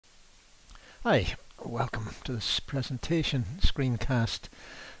Hi, welcome to this presentation screencast.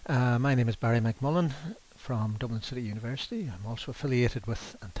 My name is Barry McMullin from Dublin City University. I'm also affiliated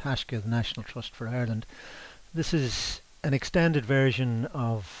with Antashka, the National Trust for Ireland. This is an extended version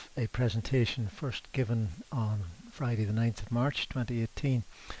of a presentation first given on Friday the 9th of March 2018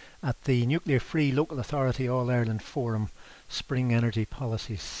 at the Nuclear Free Local Authority All-Ireland Forum Spring Energy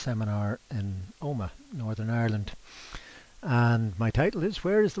Policy Seminar in Omagh, Northern Ireland. And my title is,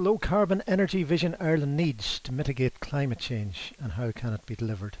 Where is the Low Carbon Energy Vision Ireland Needs to Mitigate Climate Change and How Can It Be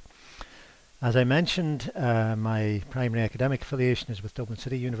Delivered? As I mentioned, my primary academic affiliation is with Dublin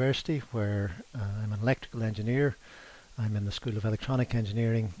City University, where I'm an electrical engineer. I'm in the School of Electronic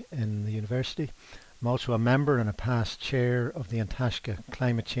Engineering in the university. I'm also a member and a past chair of the Antashka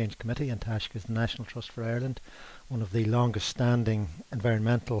Climate Change Committee. Antashka is the National Trust for Ireland, one of the longest standing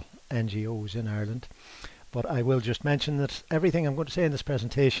environmental NGOs in Ireland. But I will just mention that everything I'm going to say in this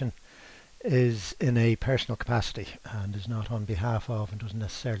presentation is in a personal capacity and is not on behalf of and doesn't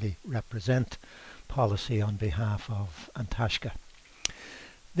necessarily represent policy on behalf of Antashka.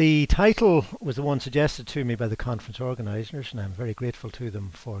 The title was the one suggested to me by the conference organisers, and I'm very grateful to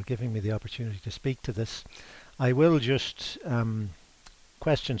them for giving me the opportunity to speak to this. I will just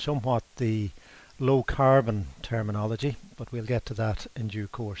question somewhat the low carbon terminology, but we'll get to that in due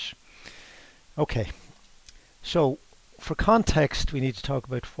course. Okay. So, for context, we need to talk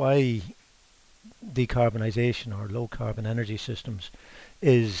about why decarbonisation or low carbon energy systems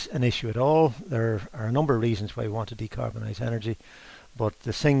is an issue at all. There are a number of reasons why we want to decarbonise energy, but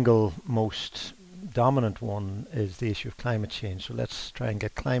the single most dominant one is the issue of climate change. So let's try and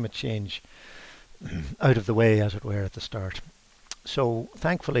get climate change out of the way, as it were, at the start. So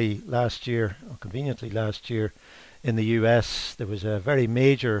thankfully last year, or conveniently last year, in the US there was a very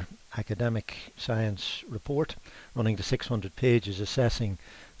major academic science report running to 600 pages assessing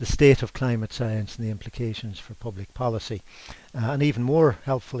the state of climate science and the implications for public policy. And even more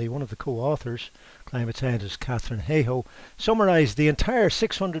helpfully, one of the co-authors, climate scientist Catherine Hayhoe, summarised the entire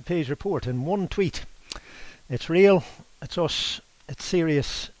 600-page report in one tweet. It's real, it's us, it's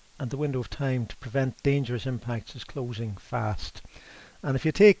serious, and the window of time to prevent dangerous impacts is closing fast. And if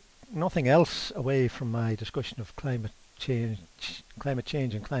you take nothing else away from my discussion of climate change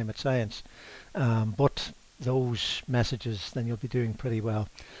and climate science, but those messages, then you'll be doing pretty well.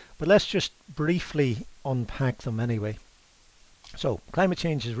 But let's just briefly unpack them anyway. So, climate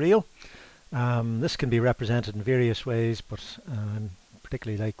change is real. This can be represented in various ways, but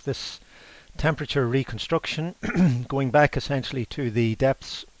particularly like this temperature reconstruction, going back essentially to the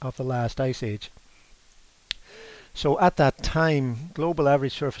depths of the last ice age. So at that time, global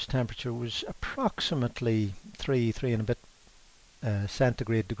average surface temperature was approximately 3 and a bit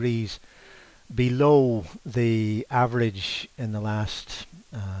centigrade degrees below the average in the last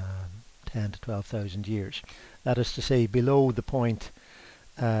 10 to 12,000 years. That is to say, below the point,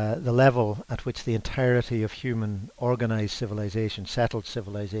 the level at which the entirety of human organised civilization, settled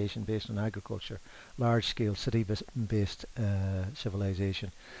civilization based on agriculture, large-scale city-based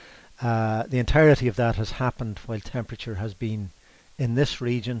civilization, the entirety of that has happened while temperature has been in this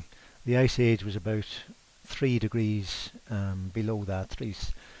region. The ice age was about 3 degrees below that, 3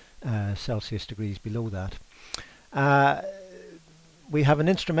 Celsius degrees below that. We have an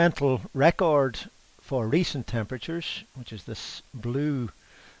instrumental record for recent temperatures, which is this blue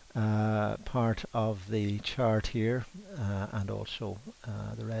part of the chart here, and also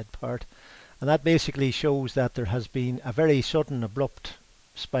the red part. And that basically shows that there has been a very sudden, abrupt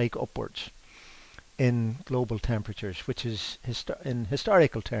spike upwards in global temperatures, which is in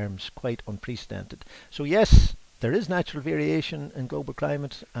historical terms quite unprecedented. So yes, there is natural variation in global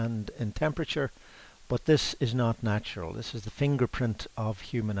climate and in temperature, but this is not natural. This is the fingerprint of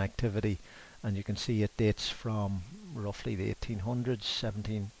human activity, and you can see it dates from roughly the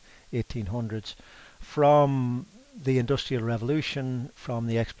 1800s, from the Industrial Revolution, from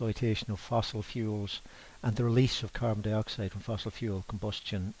the exploitation of fossil fuels and the release of carbon dioxide from fossil fuel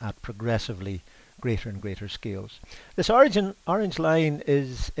combustion at progressively greater and greater scales. This orange line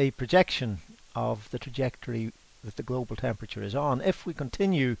is a projection of the trajectory that the global temperature is on if we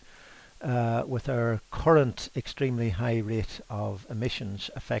continue with our current extremely high rate of emissions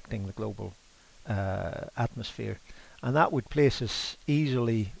affecting the global atmosphere. And that would place us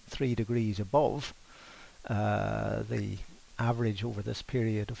easily 3 degrees above the average over this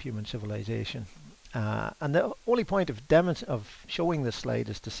period of human civilization. And the only point of showing this slide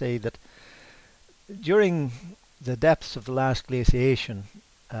is to say that during the depths of the last glaciation,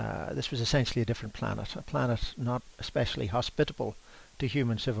 this was essentially a different planet, a planet not especially hospitable to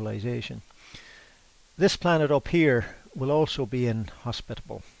human civilization. This planet up here will also be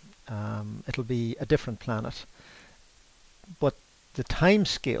inhospitable. it'll be a different planet. But the time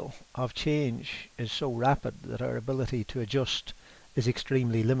scale of change is so rapid that our ability to adjust is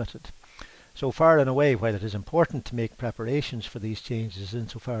extremely limited. So far and away, while it is important to make preparations for these changes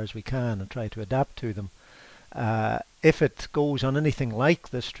insofar as we can and try to adapt to them, if it goes on anything like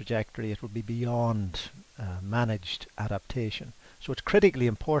this trajectory, it will be beyond managed adaptation. So it's critically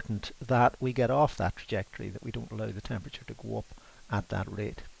important that we get off that trajectory, that we don't allow the temperature to go up at that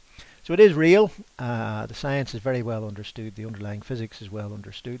rate. So it is real. The science is very well understood. The underlying physics is well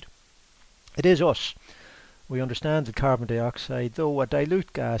understood. It is us. We understand that carbon dioxide, though a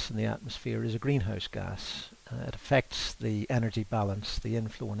dilute gas in the atmosphere, is a greenhouse gas. It affects the energy balance, the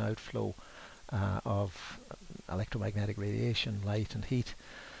inflow and outflow of electromagnetic radiation, light and heat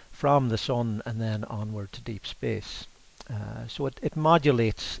from the sun and then onward to deep space. So it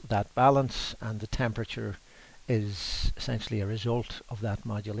modulates that balance, and the temperature is essentially a result of that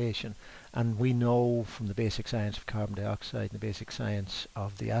modulation. And we know from the basic science of carbon dioxide and the basic science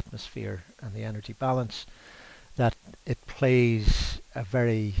of the atmosphere and the energy balance that it plays a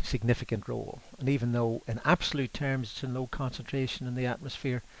very significant role. And even though in absolute terms it's in low concentration in the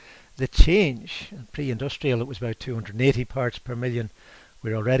atmosphere, the change, pre-industrial it was about 280 parts per million,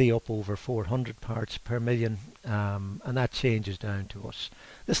 we're already up over 400 parts per million, and that change is down to us.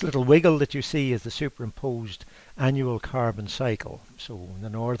 This little wiggle that you see is the superimposed annual carbon cycle. So in the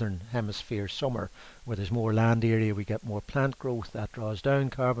northern hemisphere summer, where there's more land area, we get more plant growth, that draws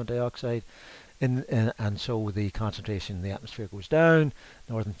down carbon dioxide, and so the concentration in the atmosphere goes down.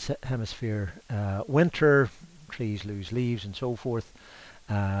 Northern hemisphere winter, trees lose leaves and so forth,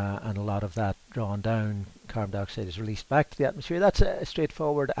 and a lot of that drawn down carbon dioxide is released back to the atmosphere. That's a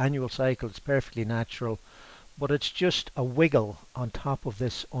straightforward annual cycle. It's perfectly natural, but it's just a wiggle on top of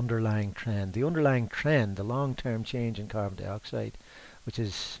this underlying trend. The underlying trend, the long-term change in carbon dioxide, which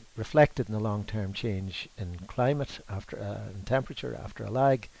is reflected in the long-term change in climate after in temperature after a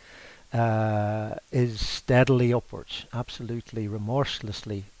lag, is steadily upwards, absolutely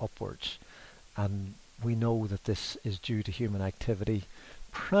remorselessly upwards. And we know that this is due to human activity,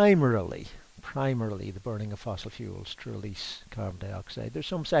 primarily the burning of fossil fuels to release carbon dioxide. There's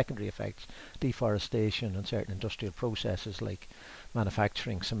some secondary effects, deforestation and certain industrial processes like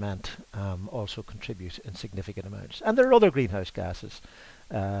manufacturing cement also contribute in significant amounts. And there are other greenhouse gases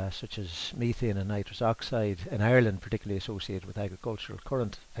such as methane and nitrous oxide in Ireland, particularly associated with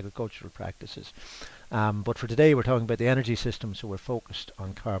current agricultural practices. But for today we're talking about the energy system, so we're focused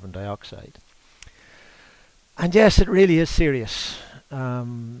on carbon dioxide. And yes, it really is serious.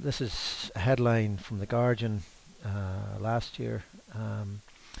 This is a headline from The Guardian last year.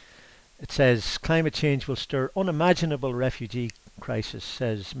 It says, climate change will stir unimaginable refugee crisis,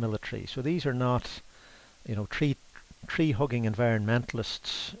 says military. So these are not, tree-hugging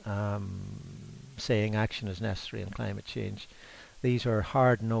environmentalists saying action is necessary on climate change. These are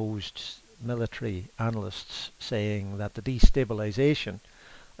hard-nosed military analysts saying that the destabilization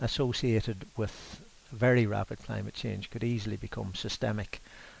associated with very rapid climate change could easily become systemic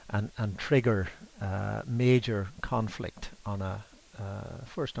and trigger major conflict on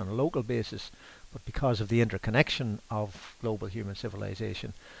first on a local basis, but because of the interconnection of global human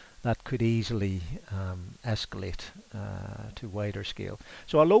civilization, that could easily escalate to wider scale.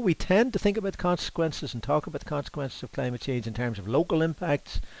 So although we tend to think about the consequences and talk about the consequences of climate change in terms of local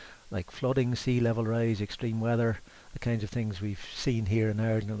impacts, like flooding, sea level rise, extreme weather, the kinds of things we've seen here in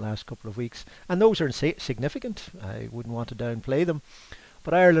Ireland in the last couple of weeks, and those are significant. I wouldn't want to downplay them,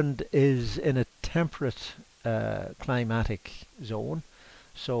 but Ireland is in a temperate climatic zone,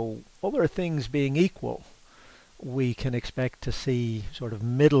 so other things being equal, we can expect to see sort of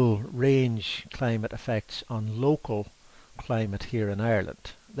middle range climate effects on local climate here in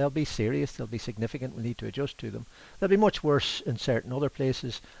Ireland. They'll be serious, they'll be significant, we need to adjust to them. They'll be much worse in certain other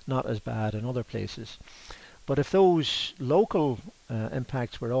places, not as bad in other places. But if those local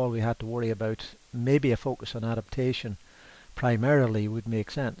impacts were all we had to worry about, maybe a focus on adaptation primarily would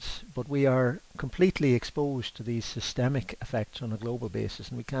make sense. But we are completely exposed to these systemic effects on a global basis,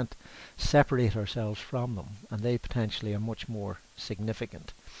 and we can't separate ourselves from them, and they potentially are much more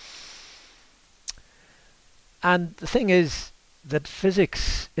significant. And the thing is that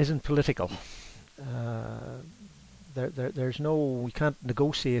physics isn't political. We can't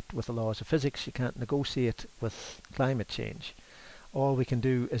negotiate with the laws of physics, you can't negotiate with climate change. All we can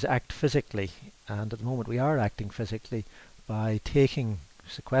do is act physically, and at the moment we are acting physically by taking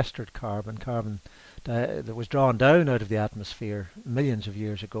sequestered carbon that was drawn down out of the atmosphere millions of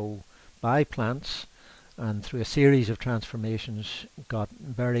years ago by plants, and through a series of transformations got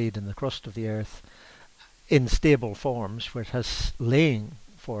buried in the crust of the earth in stable forms, where it has lain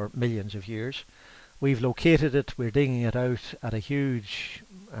for millions of years. We've located it, we're digging it out at a huge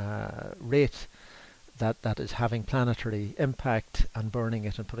rate that is having planetary impact and burning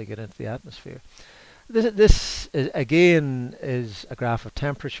it and putting it into the atmosphere. This is, again, is a graph of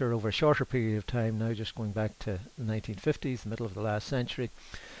temperature over a shorter period of time, now just going back to the 1950s, the middle of the last century.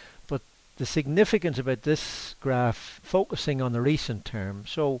 But the significance about this graph focusing on the recent term.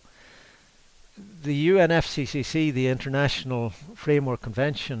 So the UNFCCC, the International Framework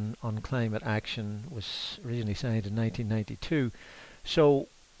Convention on Climate Action, was originally signed in 1992. So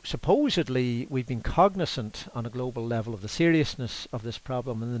supposedly we've been cognizant on a global level of the seriousness of this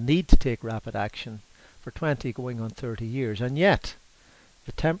problem and the need to take rapid action for 20 going on 30 years, and yet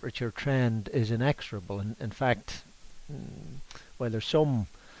the temperature trend is inexorable. In fact, while there's some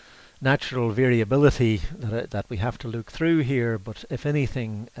natural variability that we have to look through here, but if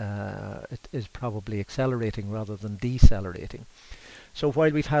anything, it is probably accelerating rather than decelerating. So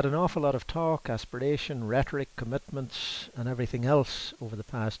while we've had an awful lot of talk, aspiration, rhetoric, commitments and everything else over the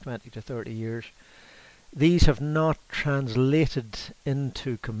past 20 to 30 years, these have not translated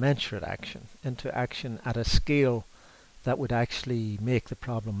into commensurate action, into action at a scale that would actually make the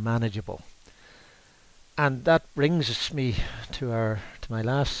problem manageable. And that brings me to my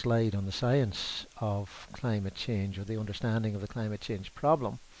last slide on the science of climate change, or the understanding of the climate change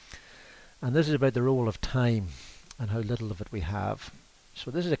problem. And this is about the role of time and how little of it we have.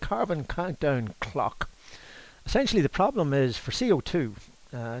 So this is a carbon countdown clock. Essentially the problem is for CO2,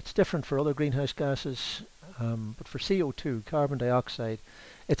 it's different for other greenhouse gases, but for CO2, carbon dioxide,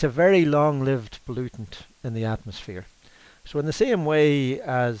 it's a very long-lived pollutant in the atmosphere. So in the same way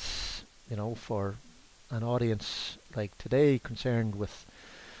as, for an audience like today concerned with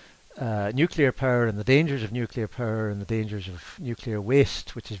nuclear power and the dangers of nuclear power and the dangers of nuclear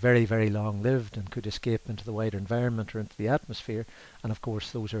waste, which is very, very long-lived and could escape into the wider environment or into the atmosphere, and of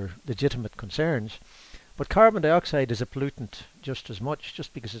course those are legitimate concerns. But carbon dioxide is a pollutant just as much,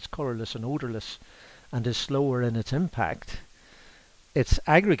 just because it's colourless and odourless and is slower in its impact. Its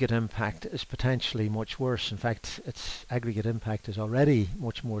aggregate impact is potentially much worse. In fact, its aggregate impact is already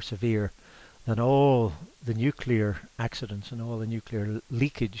much more severe than all the nuclear accidents and all the nuclear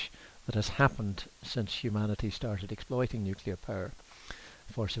leakage that has happened since humanity started exploiting nuclear power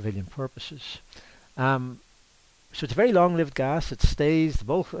for civilian purposes. So it's a very long-lived gas. It stays, the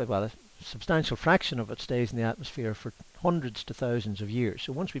bulk, well, a substantial fraction of it stays in the atmosphere for hundreds to thousands of years.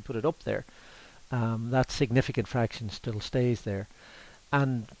 So once we put it up there, that significant fraction still stays there.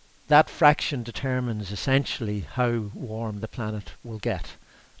 And that fraction determines essentially how warm the planet will get.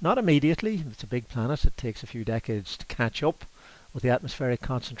 Not immediately, it's a big planet, it takes a few decades to catch up with the atmospheric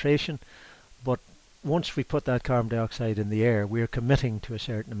concentration, but once we put that carbon dioxide in the air, we're committing to a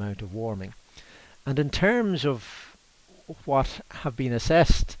certain amount of warming. And in terms of what have been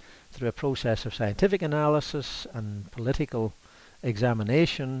assessed through a process of scientific analysis and political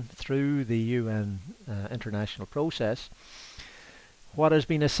examination through the UN international process, what has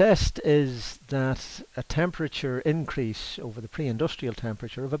been assessed is that a temperature increase over the pre-industrial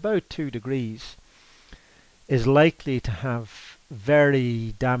temperature of about 2 degrees is likely to have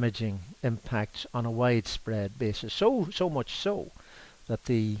very damaging impacts on a widespread basis. So much so that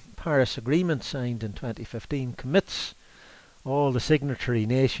the Paris Agreement signed in 2015 commits all the signatory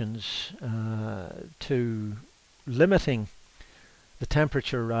nations to limiting the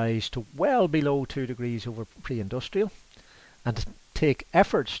temperature rise to well below 2 degrees over pre-industrial, and to take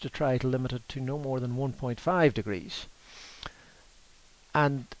efforts to try to limit it to no more than 1.5 degrees.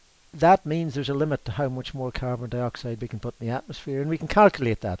 And that means there's a limit to how much more carbon dioxide we can put in the atmosphere, and we can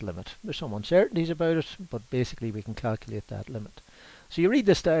calculate that limit. There's some uncertainties about it, but basically we can calculate that limit. So you read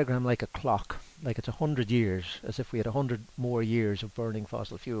this diagram like a clock, like it's 100 years, as if we had 100 more years of burning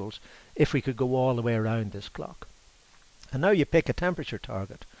fossil fuels, if we could go all the way around this clock. And now you pick a temperature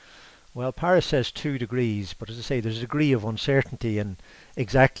target. Well, Paris says 2 degrees, but as I say, there's a degree of uncertainty in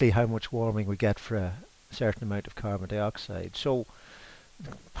exactly how much warming we get for a certain amount of carbon dioxide. So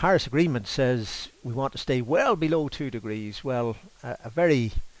the Paris Agreement says we want to stay well below 2 degrees. Well, a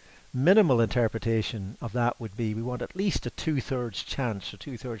very minimal interpretation of that would be we want at least a 2/3 chance, or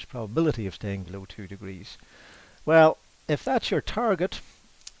 2/3 probability of staying below 2 degrees. Well, if that's your target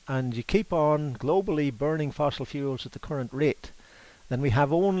and you keep on globally burning fossil fuels at the current rate, then we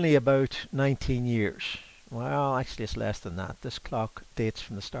have only about 19 years. Well, actually it's less than that. This clock dates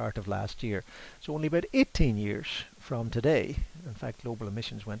from the start of last year. So only about 18 years from today. In fact, global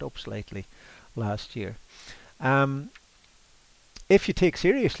emissions went up slightly last year. If you take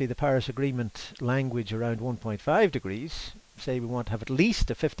seriously the Paris Agreement language around 1.5 degrees, say we want to have at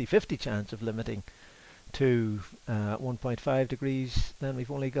least a 50-50 chance of limiting to 1.5 degrees, then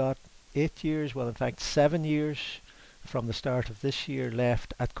we've only got 8 years, well in fact 7 years from the start of this year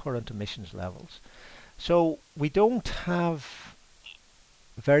left at current emissions levels. So we don't have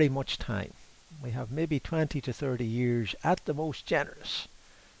very much time. We have maybe 20 to 30 years at the most generous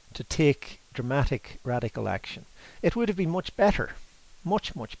to take dramatic radical action. It would have been much better,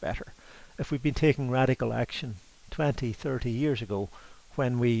 much better, if we'd been taking radical action 20, 30 years ago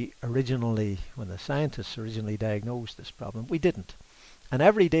when the scientists originally diagnosed this problem. We didn't. And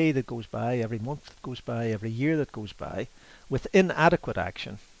every day that goes by, every month that goes by, every year that goes by, with inadequate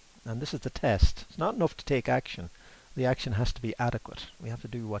action, and this is the test, it's not enough to take action, the action has to be adequate. We have to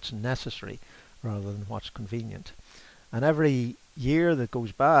do what's necessary rather than what's convenient. And every year that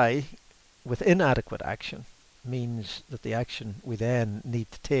goes by with inadequate action means that the action we then need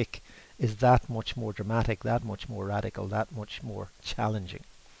to take is that much more dramatic, that much more radical, that much more challenging.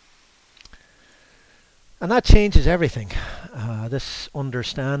 And that changes everything, this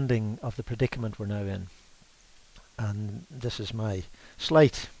understanding of the predicament we're now in. And this is my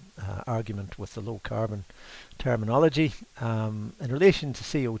slight argument with the low carbon terminology. In relation to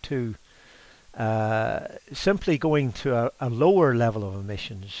CO2, simply going to a lower level of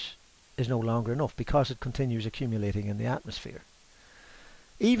emissions is no longer enough because it continues accumulating in the atmosphere.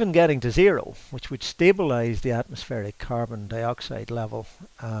 Even getting to zero, which would stabilize the atmospheric carbon dioxide level,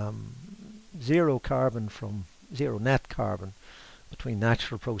 zero net carbon between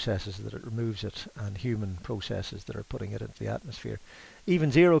natural processes that it removes it and human processes that are putting it into the atmosphere.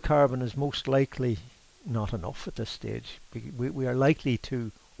 Even zero carbon is most likely not enough at this stage. We are likely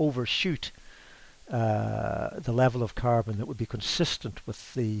to overshoot the level of carbon that would be consistent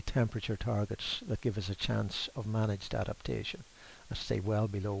with the temperature targets that give us a chance of managed adaptation. Let's say well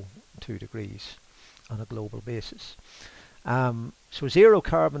below 2 degrees on a global basis. So zero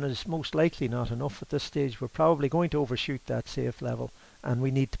carbon is most likely not enough at this stage. We're probably going to overshoot that safe level, and we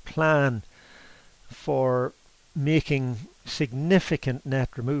need to plan for making significant net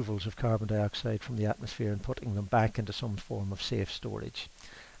removals of carbon dioxide from the atmosphere and putting them back into some form of safe storage.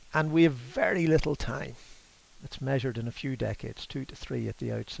 And we have very little time. It's measured in a few decades, 2 to 3 at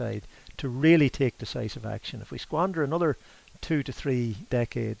the outside, to really take decisive action. If we squander another 2 to 3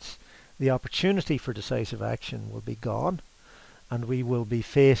 decades, the opportunity for decisive action will be gone, and we will be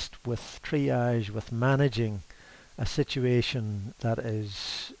faced with triage, with managing a situation that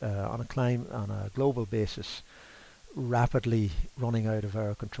is on a global basis rapidly running out of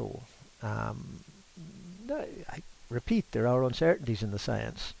our control. I repeat, there are uncertainties in the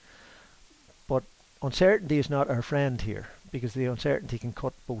science, but uncertainty is not our friend here, because the uncertainty can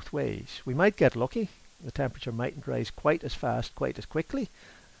cut both ways. We might get lucky. The temperature mightn't rise quite as fast, quite as quickly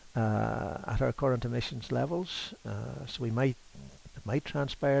at our current emissions levels. So it might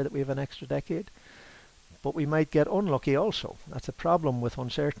transpire that we have an extra decade, but we might get unlucky also. That's a problem with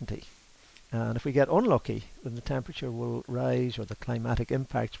uncertainty. And if we get unlucky, then the temperature will rise, or the climatic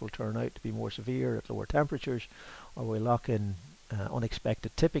impacts will turn out to be more severe at lower temperatures, or we'll lock in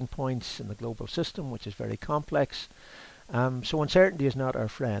unexpected tipping points in the global system, which is very complex. So uncertainty is not our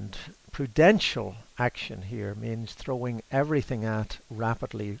friend. Prudential action here means throwing everything at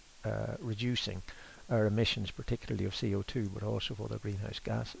rapidly reducing our emissions, particularly of CO2, but also of other greenhouse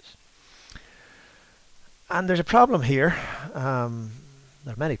gases. And there's a problem here.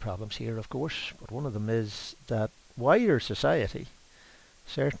 There are many problems here, of course, but one of them is that wider society,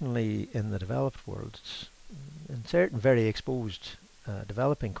 certainly in the developed worlds, in certain very exposed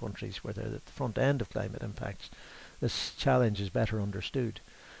developing countries where they're at the front end of climate impacts, this challenge is better understood.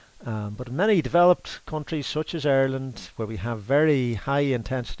 But in many developed countries such as Ireland, where we have very high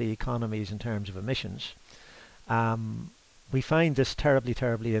intensity economies in terms of emissions, we find this terribly,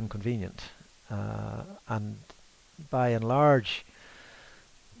 terribly inconvenient. And by and large,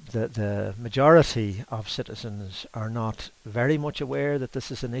 the majority of citizens are not very much aware that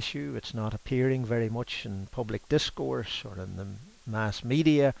this is an issue. It's not appearing very much in public discourse or in the mass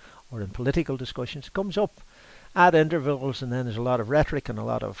media or in political discussions. It comes up at intervals, and then there's a lot of rhetoric and a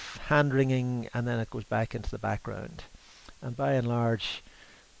lot of hand-wringing, and then it goes back into the background. And by and large,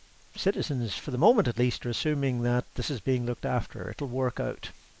 citizens, for the moment at least, are assuming that this is being looked after. It'll work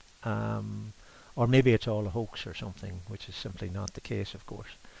out. Or maybe it's all a hoax or something, which is simply not the case, of course.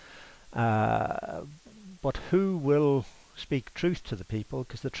 But who will speak truth to the people?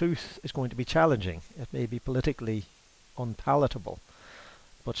 Because the truth is going to be challenging. It may be politically unpalatable.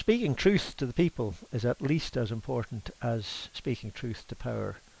 But speaking truth to the people is at least as important as speaking truth to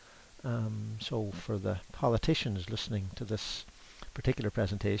power. So for the politicians listening to this particular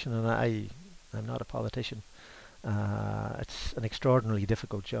presentation, and I'm not a politician, It's an extraordinarily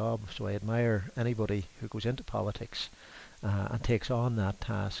difficult job, so I admire anybody who goes into politics and takes on that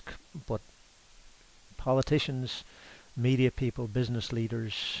task. But politicians, media people, business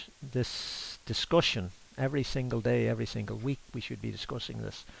leaders, this discussion every single day, every single week, we should be discussing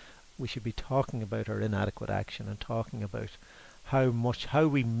this. We should be talking about our inadequate action and talking about how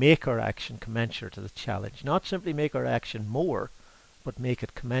we make our action commensurate to the challenge. Not simply make our action more, but make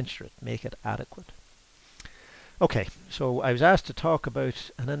it commensurate, make it adequate. Okay, so I was asked to talk about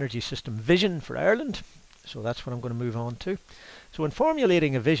an energy system vision for Ireland, so that's what I'm going to move on to. So in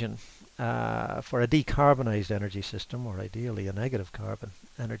formulating a vision for a decarbonised energy system, or ideally a negative carbon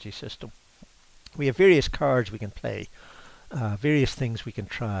energy system, we have various cards we can play, various things we can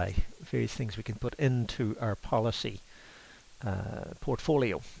try, various things we can put into our policy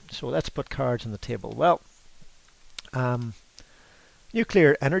portfolio. So let's put cards on the table. Well,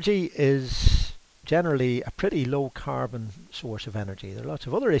 nuclear energy is generally a pretty low carbon source of energy. There are lots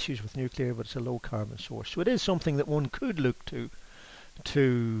of other issues with nuclear, but it's a low carbon source. So it is something that one could look to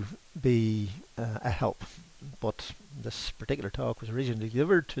be a help. But this particular talk was originally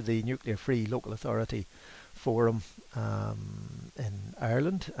delivered to the Nuclear Free Local Authority Forum in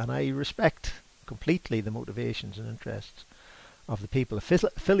Ireland, and I respect completely the motivations and interests of the people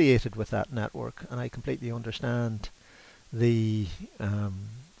affiliated with that network, and I completely understand the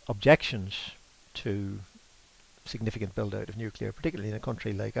objections to significant build out of nuclear, particularly in a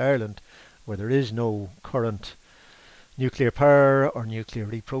country like Ireland where there is no current nuclear power or nuclear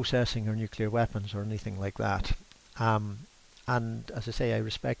reprocessing or nuclear weapons or anything like that. And as I say, I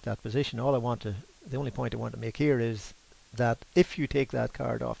respect that position. The only point I want to make here is that if you take that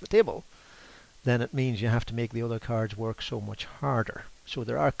card off the table, then it means you have to make the other cards work so much harder. So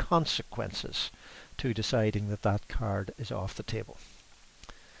there are consequences to deciding that that card is off the table.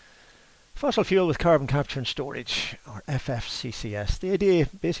 Fossil fuel with carbon capture and storage, or FFCCS. The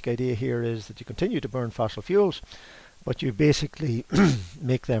basic idea here is that you continue to burn fossil fuels, but you basically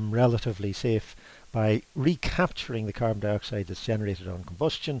make them relatively safe by recapturing the carbon dioxide that's generated on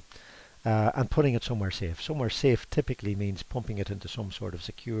combustion and putting it somewhere safe. Somewhere safe typically means pumping it into some sort of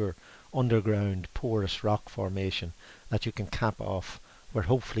secure underground porous rock formation that you can cap off, where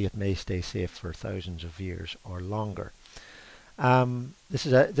hopefully it may stay safe for thousands of years or longer.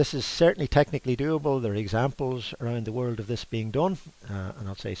 This is certainly technically doable. There are examples around the world of this being done, and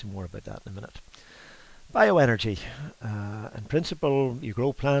I'll say some more about that in a minute. Bioenergy. In principle, you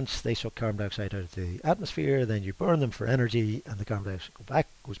grow plants, they suck carbon dioxide out of the atmosphere, then you burn them for energy, and the carbon dioxide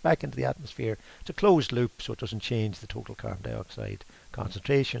goes back into the atmosphere. It's a closed loop, so it doesn't change the total carbon dioxide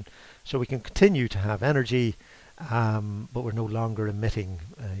concentration. So we can continue to have energy, but we're no longer emitting,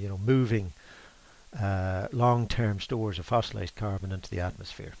 moving long-term stores of fossilized carbon into the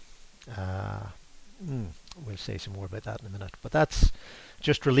atmosphere. We'll say some more about that in a minute, but that's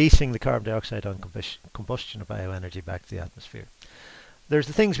just releasing the carbon dioxide on combustion of bioenergy back to the atmosphere. There's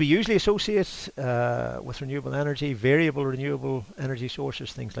the things we usually associate with renewable energy, variable renewable energy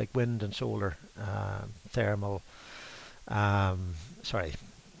sources, things like wind and solar, thermal,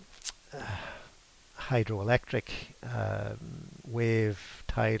 hydroelectric, wave,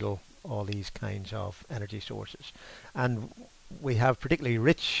 tidal, all these kinds of energy sources. And we have particularly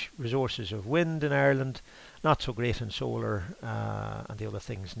rich resources of wind in Ireland, not so great in solar, and the other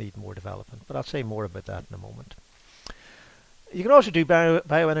things need more development. But I'll say more about that in a moment. You can also do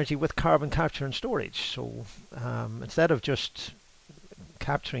bioenergy with carbon capture and storage. So instead of just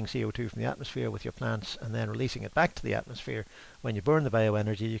capturing CO2 from the atmosphere with your plants and then releasing it back to the atmosphere when you burn the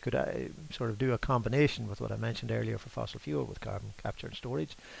bioenergy, you could sort of do a combination with what I mentioned earlier for fossil fuel with carbon capture and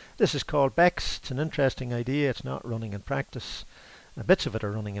storage. This is called BECCS. It's an interesting idea. It's not running in practice. Bits of it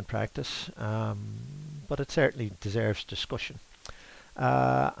are running in practice, but it certainly deserves discussion.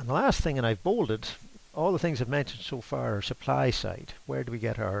 And the last thing, and I've bolded, all the things I've mentioned so far are supply side. Where do we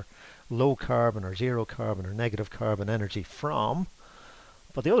get our low carbon or zero carbon or negative carbon energy from?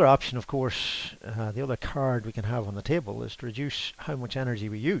 But the other option, of course, the other card we can have on the table is to reduce how much energy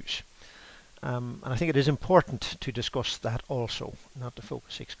we use. And I think it is important to discuss that also, not to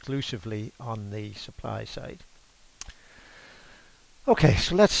focus exclusively on the supply side. Okay,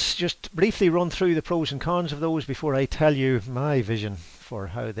 so let's just briefly run through the pros and cons of those before I tell you my vision for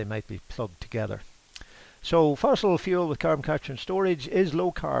how they might be plugged together. So fossil fuel with carbon capture and storage is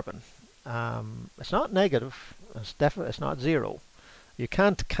low carbon. It's not negative, it's not zero. You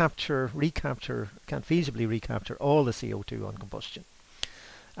can't can't feasibly recapture all the CO2 on combustion.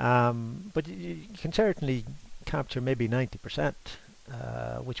 But you can certainly capture maybe 90%,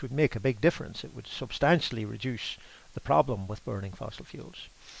 which would make a big difference. It would substantially reduce the problem with burning fossil fuels.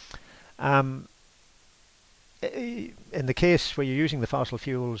 in the case where you're using the fossil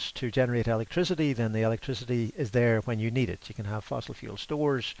fuels to generate electricity, then the electricity is there when you need it. You can have fossil fuel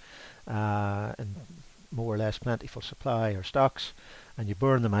stores in more or less plentiful supply or stocks, and you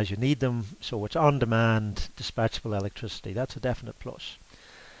burn them as you need them, so it's on-demand, dispatchable electricity. That's a definite plus.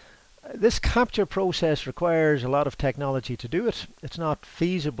 This capture process requires a lot of technology to do it. It's not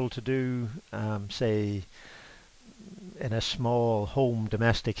feasible to do, say, in a small home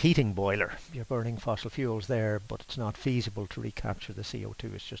domestic heating boiler. You're burning fossil fuels there, but it's not feasible to recapture the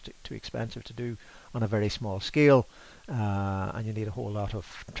CO2. It's just too expensive to do on a very small scale, and you need a whole lot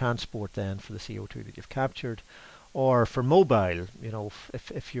of transport then for the CO2 that you've captured. Or for mobile, you know,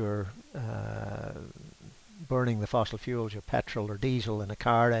 if you're burning the fossil fuels, your petrol or diesel in a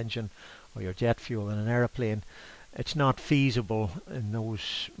car engine, or your jet fuel in an aeroplane, it's not feasible in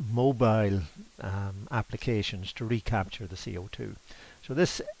those mobile applications to recapture the CO2. So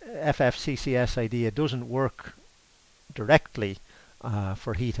this FFCCS idea doesn't work directly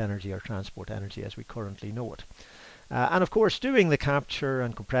for heat energy or transport energy as we currently know it. And of course, doing the capture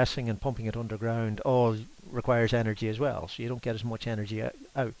and compressing and pumping it underground all requires energy as well, so you don't get as much energy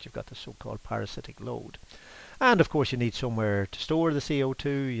out. You've got the so-called parasitic load. And of course, you need somewhere to store the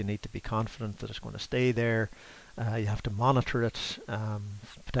CO2. You need to be confident that it's going to stay there. You have to monitor it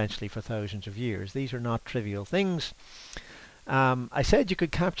potentially for thousands of years. These are not trivial things. I said you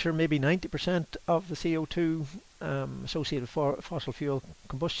could capture maybe 90% of the CO2 associated with fossil fuel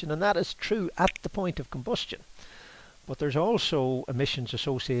combustion, and that is true at the point of combustion. But there's also emissions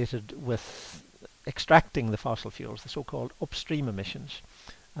associated with extracting the fossil fuels, the so-called upstream emissions.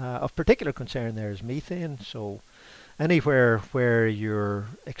 Of particular concern there is methane. So anywhere where you're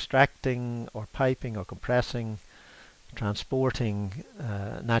extracting or piping or compressing, transporting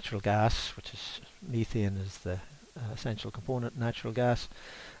natural gas, which is methane is the essential component, natural gas.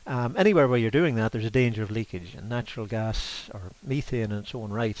 Anywhere where you're doing that, there's a danger of leakage, and natural gas or methane in its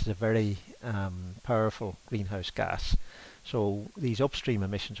own right is a very powerful greenhouse gas. So these upstream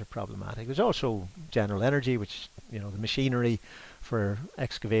emissions are problematic. There's also general energy, which, you know, the machinery for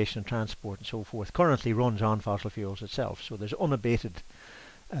excavation and transport and so forth currently runs on fossil fuels itself. So there's unabated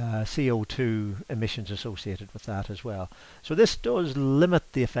CO2 emissions associated with that as well. So this does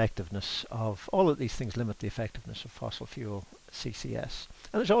limit the effectiveness of, all of these things limit the effectiveness of fossil fuel CCS.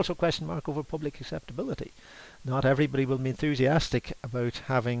 And there's also a question mark over public acceptability. Not everybody will be enthusiastic about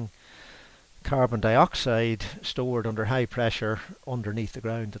having carbon dioxide stored under high pressure underneath the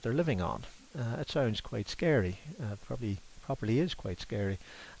ground that they're living on. It sounds quite scary, probably is quite scary.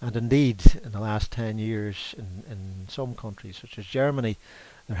 And indeed, in the last 10 years in some countries such as Germany,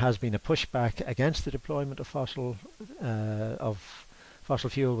 there has been a pushback against the deployment of fossil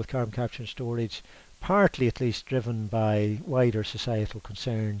fuel with carbon capture and storage, partly at least driven by wider societal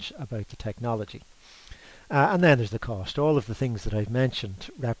concerns about the technology. And then there's the cost. All of the things that I've mentioned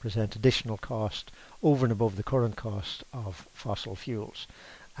represent additional cost over and above the current cost of fossil fuels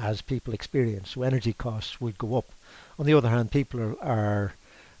as people experience. So energy costs would go up. On the other hand, people are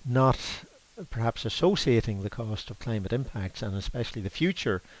not perhaps associating the cost of climate impacts, and especially the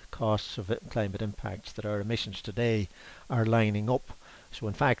future costs of climate impacts, that our emissions today are lining up. So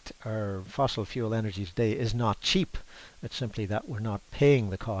in fact, our fossil fuel energy today is not cheap. It's simply that we're not paying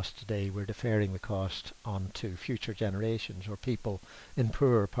the cost today. We're deferring the cost onto future generations or people in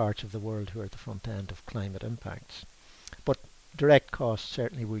poorer parts of the world who are at the front end of climate impacts. But direct costs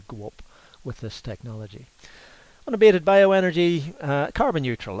certainly would go up with this technology. Unabated bioenergy, carbon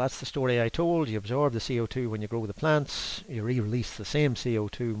neutral. That's the story I told. You absorb the CO2 when you grow the plants. You re-release the same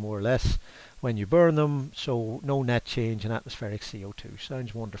CO2 more or less when you burn them. So no net change in atmospheric CO2.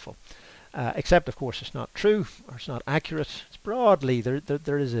 Sounds wonderful. Except, of course, it's not true, or it's not accurate. It's broadly,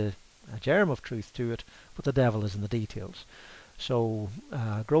 there is a germ of truth to it, but the devil is in the details. So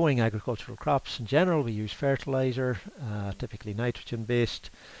growing agricultural crops in general, we use fertilizer, typically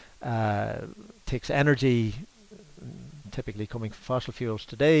nitrogen-based. Takes energy, typically coming from fossil fuels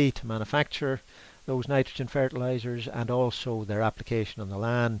today, to manufacture those nitrogen fertilizers, and also their application on the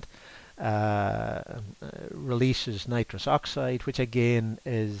land releases nitrous oxide, which again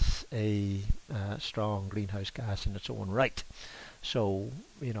is a strong greenhouse gas in its own right. So,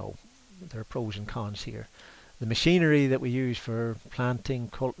 you know, there are pros and cons here. The machinery that we use for planting,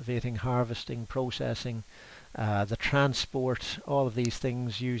 cultivating, harvesting, processing, the transport, all of these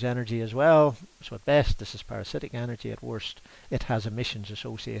things use energy as well. So at best this is parasitic energy, at worst it has emissions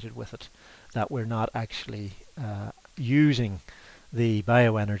associated with it that we're not actually using the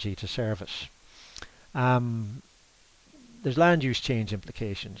bioenergy to service. There's land use change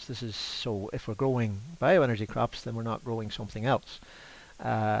implications. This is, so if we're growing bioenergy crops, then we're not growing something else.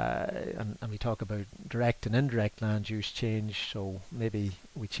 and we talk about direct and indirect land use change. So maybe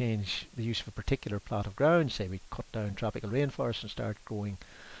we change the use of a particular plot of ground, say we cut down tropical rainforest and start growing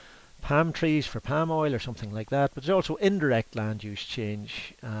palm trees for palm oil or something like that. But there's also indirect land use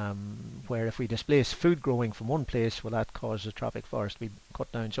change, where if we displace food growing from one place, well, that causes the tropic forest to be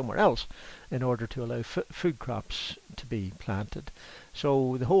cut down somewhere else in order to allow food crops to be planted.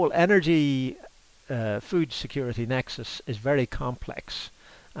 So the whole energy food security nexus is very complex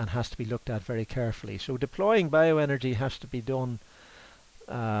and has to be looked at very carefully. So deploying bioenergy has to be done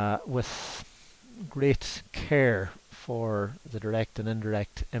with great care for the direct and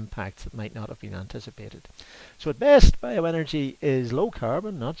indirect impacts that might not have been anticipated. So at best, bioenergy is low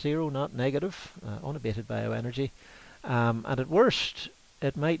carbon, not zero, not negative, unabated bioenergy. And at worst,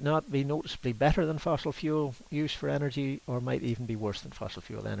 it might not be noticeably better than fossil fuel use for energy, or might even be worse than fossil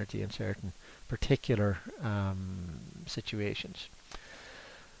fuel energy in certain particular situations.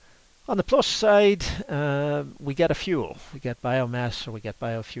 On the plus side, we get a fuel. We get biomass, or we get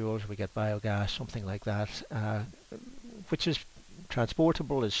biofuels, or we get biogas, something like that, which is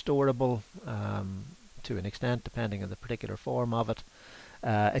transportable, is storable to an extent, depending on the particular form of it.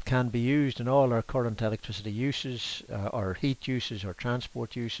 It can be used in all our current electricity uses, or heat uses, or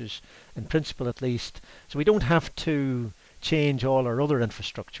transport uses, in principle at least. So we don't have to change all our other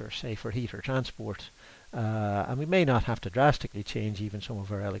infrastructure, say for heat or transport. And we may not have to drastically change even some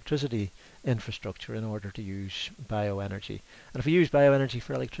of our electricity infrastructure in order to use bioenergy. And if we use bioenergy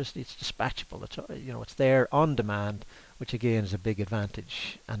for electricity, it's dispatchable. It's, it's there on demand, which again is a big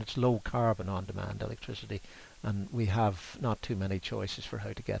advantage. And it's low carbon on demand electricity. And we have not too many choices for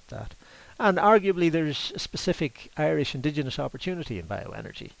how to get that. And arguably there's a specific Irish indigenous opportunity in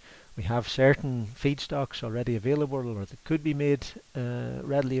bioenergy. We have certain feedstocks already available, or that could be made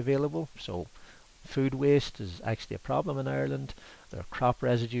readily available. So food waste is actually a problem in Ireland. There are crop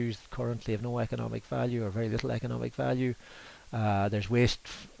residues that currently have no economic value, or very little economic value. There's waste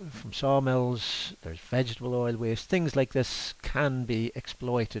from sawmills, there's vegetable oil waste. Things like this can be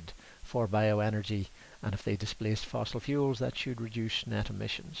exploited for bioenergy, and if they displace fossil fuels, that should reduce net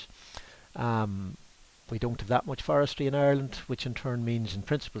emissions. We don't have that much forestry in Ireland, which in turn means, in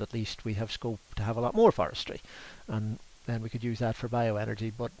principle at least, we have scope to have a lot more forestry, and then we could use that for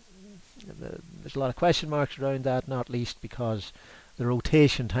bioenergy. But there's a lot of question marks around that, not least because the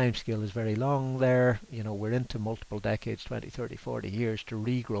rotation timescale is very long there. We're into multiple decades, 20, 30, 40 years, to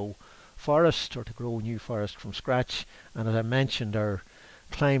regrow forest, or to grow new forest from scratch. And as I mentioned, our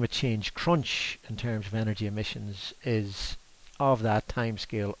climate change crunch in terms of energy emissions is of that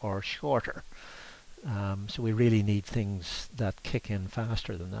timescale or shorter. So we really need things that kick in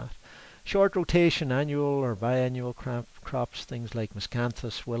faster than that. Short rotation, annual or biannual crops, things like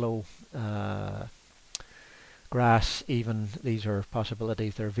miscanthus, willow, grass even, these are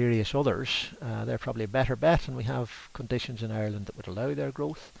possibilities. There are various others. They're probably a better bet, and we have conditions in Ireland that would allow their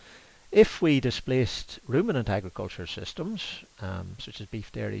growth. If we displaced ruminant agriculture systems, such as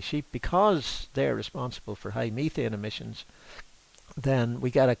beef, dairy, sheep, because they're responsible for high methane emissions, then we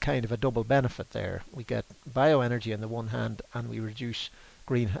get a kind of a double benefit there. We get bioenergy on the one hand, and we reduce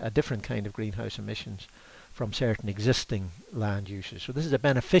a different kind of greenhouse emissions from certain existing land uses. So this is a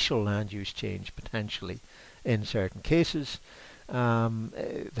beneficial land use change potentially in certain cases. There are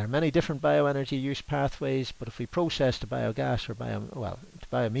many different bioenergy use pathways, but if we process to biogas, or to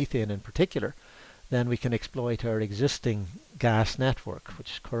biomethane in particular, then we can exploit our existing gas network,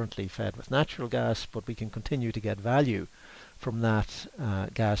 which is currently fed with natural gas, but we can continue to get value from that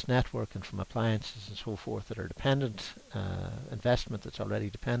gas network and from appliances and so forth that are dependent, investment that's already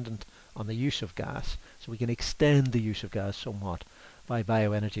dependent on the use of gas. So we can extend the use of gas somewhat by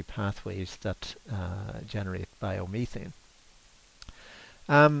bioenergy pathways that generate biomethane.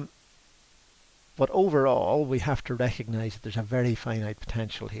 But overall, we have to recognize that there's a very finite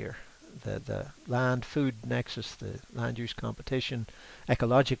potential here. The land-food nexus, the land use competition,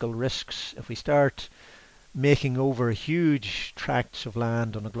 ecological risks. If we start making over huge tracts of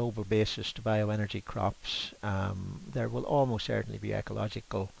land on a global basis to bioenergy crops, there will almost certainly be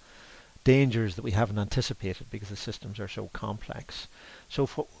ecological dangers that we haven't anticipated because the systems are so complex.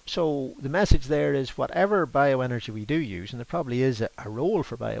 So the message there is, whatever bioenergy we do use, and there probably is a role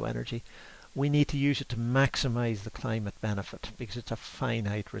for bioenergy, we need to use it to maximize the climate benefit, because it's a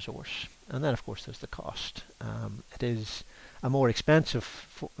finite resource. And then of course there's the cost. It is a more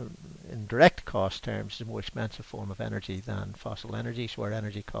expensive, in direct cost terms, a more expensive form of energy than fossil energy, so our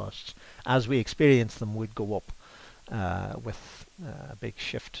energy costs, as we experience them, would go up with a big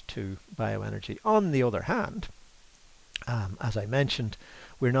shift to bioenergy. On the other hand, as I mentioned,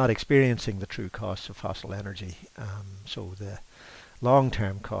 we're not experiencing the true costs of fossil energy, so the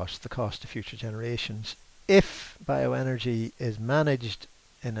long-term cost, the cost to future generations, if bioenergy is managed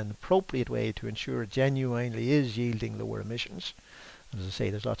in an appropriate way to ensure it genuinely is yielding lower emissions. As I say,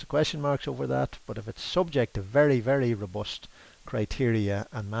 there's lots of question marks over that, but if it's subject to very, very robust criteria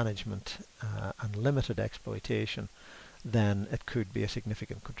and management and limited exploitation, then it could be a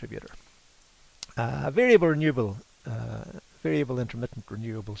significant contributor. Variable intermittent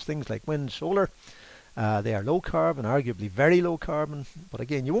renewables, things like wind, solar, they are low carbon, arguably very low carbon, but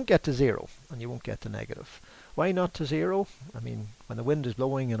again, you won't get to zero and you won't get to negative. Why not to zero? I mean, when the wind is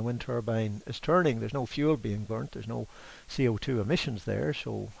blowing and a wind turbine is turning, there's no fuel being burnt, there's no CO2 emissions there,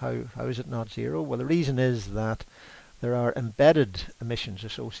 so how is it not zero? Well, the reason is that there are embedded emissions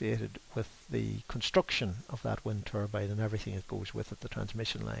associated with the construction of that wind turbine and everything that goes with it, the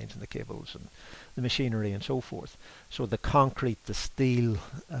transmission lines and the cables and the machinery and so forth. So the concrete, the steel,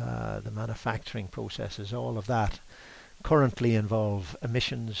 the manufacturing processes, all of that currently involve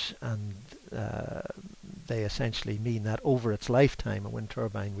emissions, and they essentially mean that over its lifetime a wind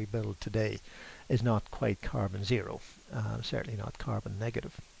turbine we build today is not quite carbon zero, certainly not carbon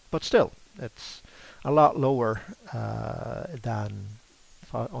negative, but still it's a lot lower than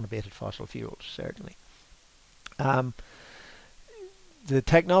unabated fossil fuels, certainly. The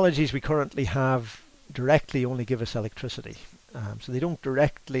technologies we currently have directly only give us electricity, so they don't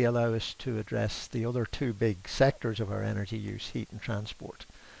directly allow us to address the other two big sectors of our energy use, heat and transport.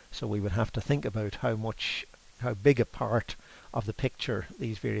 So we would have to think about how big a part of the picture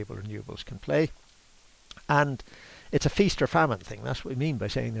these variable renewables can play. And it's a feast or famine thing. That's what we mean by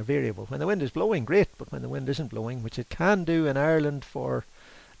saying they're variable. When the wind is blowing, great, but when the wind isn't blowing, which it can do in Ireland for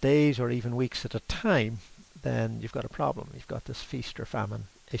days or even weeks at a time, then you've got a problem. You've got this feast or famine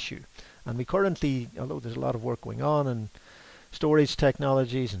issue. And we currently, although there's a lot of work going on in storage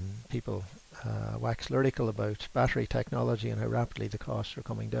technologies, and people wax lyrical about battery technology and how rapidly the costs are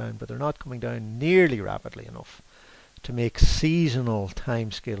coming down, but they're not coming down nearly rapidly enough to make seasonal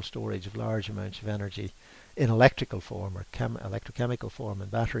timescale storage of large amounts of energy in electrical form or electrochemical form in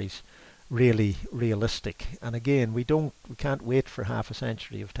batteries really realistic. And again, we can't wait for half a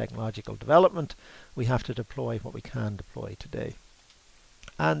century of technological development. We have to deploy what we can deploy today.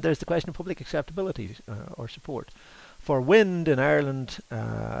 And there's the question of public acceptability or support. For wind in Ireland,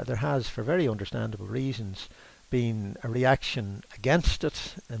 there has, for very understandable reasons, been a reaction against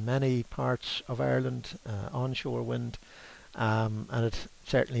it in many parts of Ireland, onshore wind, and it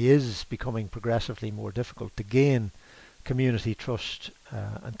certainly is becoming progressively more difficult to gain community trust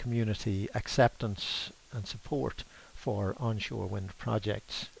and community acceptance and support for onshore wind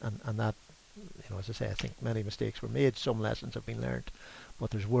projects, and that, as I say, I think many mistakes were made, some lessons have been learned,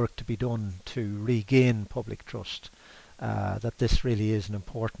 but there's work to be done to regain public trust that this really is an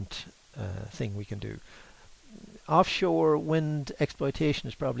important thing we can do. Offshore wind exploitation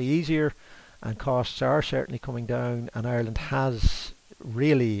is probably easier, and costs are certainly coming down, and Ireland has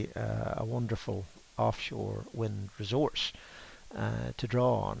really a wonderful offshore wind resource to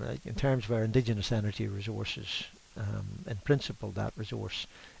draw on. In terms of our indigenous energy resources, in principle that resource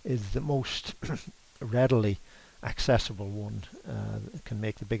is the most readily accessible one, can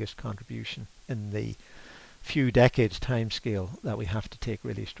make the biggest contribution in the few decades timescale that we have to take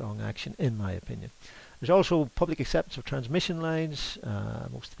really strong action, in my opinion. There's also public acceptance of transmission lines.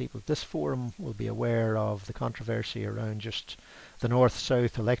 Most of the people at this forum will be aware of the controversy around just the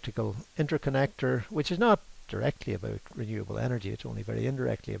north-south electrical interconnector, which is not directly about renewable energy, it's only very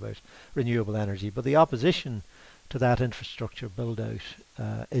indirectly about renewable energy, but the opposition to that infrastructure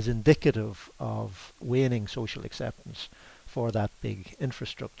build-out is indicative of waning social acceptance for that big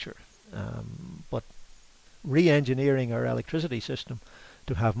infrastructure. But re-engineering our electricity system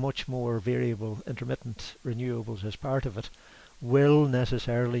to have much more variable intermittent renewables as part of it will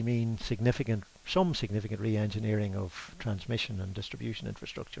necessarily mean some significant re-engineering of transmission and distribution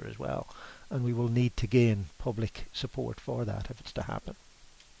infrastructure as well, and we will need to gain public support for that if it's to happen.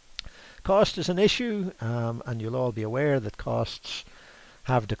 Cost is an issue, and you'll all be aware that costs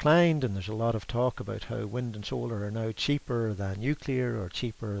have declined, and there's a lot of talk about how wind and solar are now cheaper than nuclear, or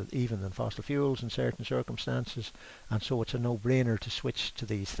cheaper even than fossil fuels in certain circumstances, and so it's a no-brainer to switch to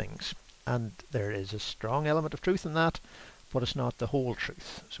these things. And there is a strong element of truth in that, but it's not the whole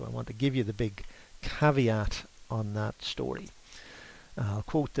truth. So I want to give you the big caveat on that story. I'll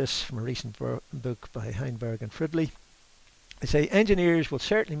quote this from a recent book by Heinberg and Fridley. They say, engineers will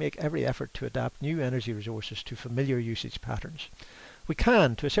certainly make every effort to adapt new energy resources to familiar usage patterns. We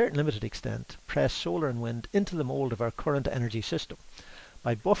can, to a certain limited extent, press solar and wind into the mould of our current energy system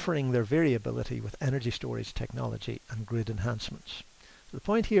by buffering their variability with energy storage technology and grid enhancements. So the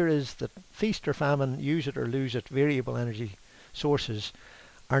point here is that feast or famine, use it or lose it, variable energy sources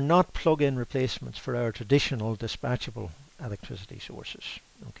are not plug-in replacements for our traditional dispatchable electricity sources.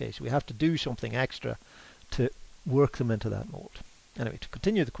 Okay, so we have to do something extra to work them into that mold. Anyway, to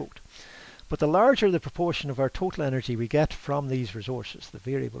continue the quote. But the larger the proportion of our total energy we get from these resources, the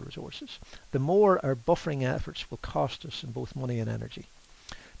variable resources, the more our buffering efforts will cost us in both money and energy.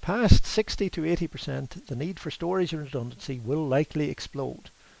 Past 60 to 80%, the need for storage and redundancy will likely explode.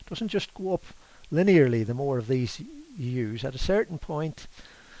 It doesn't just go up linearly the more of these you use. At a certain point,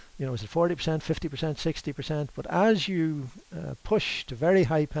 is it 40%, 50%, 60%? But as you push to very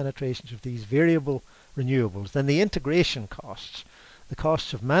high penetrations of these variable renewables, then the integration costs, the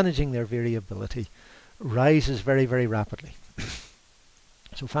costs of managing their variability, rises very, very rapidly.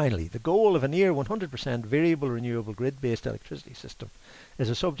 So finally, the goal of a near 100% variable renewable grid-based electricity system is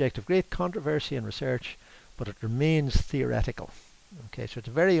a subject of great controversy and research, but it remains theoretical. Okay, so it's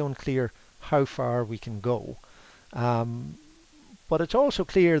very unclear how far we can go. But it's also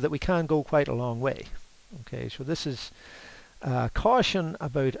clear that we can go quite a long way. Okay, so this is caution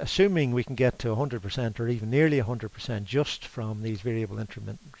about assuming we can get to 100% or even nearly 100% just from these variable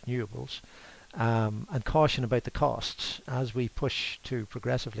intermittent renewables, and caution about the costs. As we push to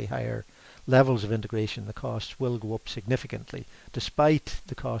progressively higher levels of integration, the costs will go up significantly, despite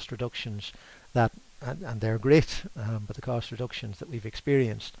the cost reductions that, and they're great, but the cost reductions that we've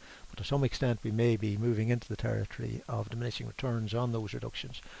experienced. But to some extent we may be moving into the territory of diminishing returns on those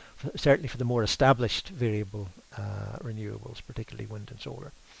reductions, certainly for the more established variable renewables, particularly wind and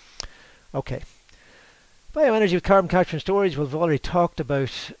solar. Okay. Bioenergy with carbon capture and storage, we've already talked about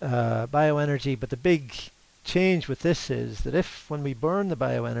bioenergy, but the big change with this is that if, when we burn the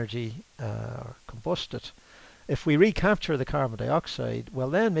bioenergy or combust it, if we recapture the carbon dioxide, well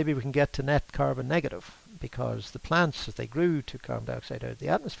then maybe we can get to net carbon negative, because the plants, as they grew, took carbon dioxide out of the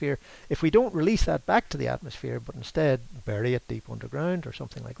atmosphere. If we don't release that back to the atmosphere, but instead bury it deep underground or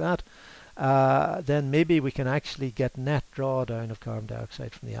something like that, then maybe we can actually get net drawdown of carbon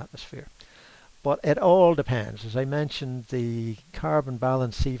dioxide from the atmosphere. But it all depends. As I mentioned, the carbon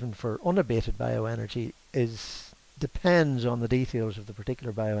balance even for unabated bioenergy depends on the details of the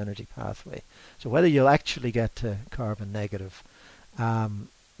particular bioenergy pathway. So whether you'll actually get to carbon negative,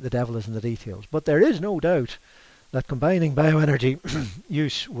 the devil is in the details. But there is no doubt that combining bioenergy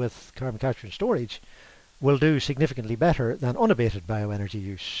use with carbon capture and storage will do significantly better than unabated bioenergy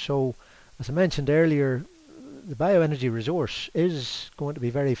use. So, as I mentioned earlier, the bioenergy resource is going to be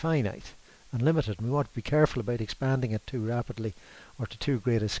very finite and limited, and we want to be careful about expanding it too rapidly or to too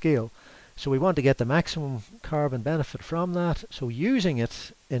great a scale. So we want to get the maximum carbon benefit from that. So using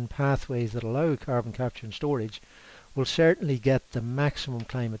it in pathways that allow carbon capture and storage will certainly get the maximum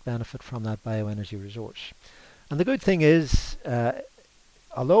climate benefit from that bioenergy resource. And the good thing is,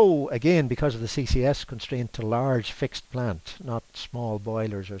 although again because of the CCS constraint to large fixed plant, not small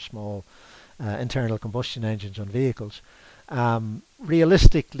boilers or small internal combustion engines on vehicles,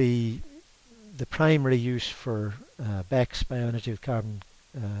 realistically the primary use for BECCS, bioenergy with carbon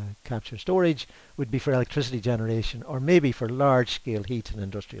capture storage, would be for electricity generation or maybe for large scale heat and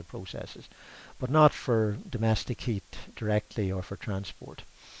industrial processes, but not for domestic heat directly or for transport.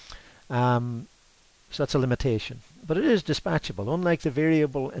 So that's a limitation. But it is dispatchable, unlike the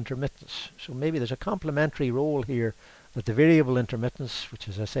variable intermittence. So maybe there's a complementary role here that the variable intermittence, which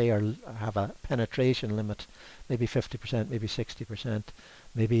as I say have a penetration limit, maybe 50%, maybe 60%,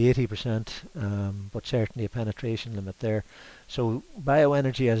 maybe 80%, but certainly a penetration limit there. So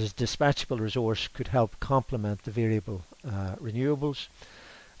bioenergy as a dispatchable resource could help complement the variable renewables.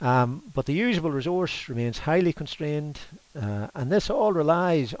 But the usable resource remains highly constrained, and this all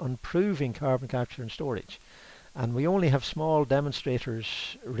relies on proving carbon capture and storage. And we only have small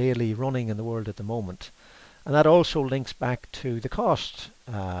demonstrators really running in the world at the moment. And that also links back to the cost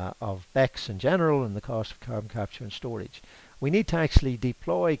of BECCS in general and the cost of carbon capture and storage. We need to actually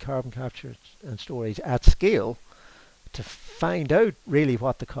deploy carbon capture and storage at scale to find out really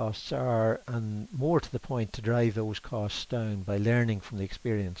what the costs are, and more to the point to drive those costs down by learning from the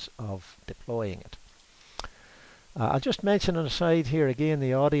experience of deploying it. I'll just mention on the side here again,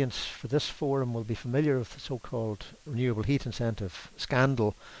 the audience for this forum will be familiar with the so-called renewable heat incentive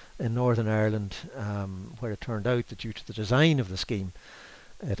scandal in Northern Ireland, where it turned out that due to the design of the scheme,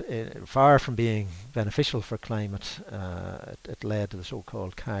 it far from being beneficial for climate, it led to the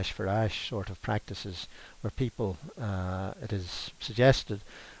so-called cash for ash sort of practices, where people, it is suggested,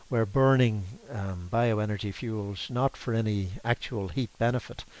 were burning bioenergy fuels not for any actual heat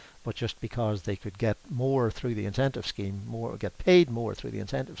benefit, but just because they could get more through the incentive scheme, get paid more through the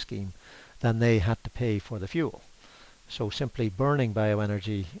incentive scheme than they had to pay for the fuel. So simply burning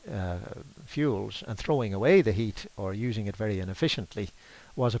bioenergy fuels and throwing away the heat or using it very inefficiently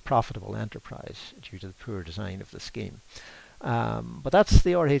was a profitable enterprise due to the poor design of the scheme. But that's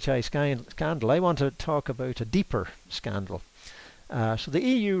the RHI scandal. I want to talk about a deeper scandal. So the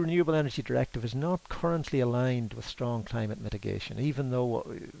EU Renewable Energy Directive is not currently aligned with strong climate mitigation, even though,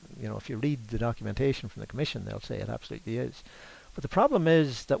 if you read the documentation from the Commission, they'll say it absolutely is. But the problem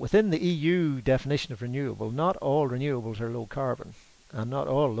is that within the EU definition of renewable, not all renewables are low carbon, and not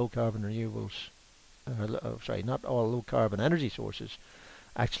all low carbon renewables, not all low carbon energy sources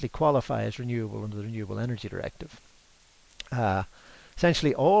actually qualify as renewable under the Renewable Energy Directive.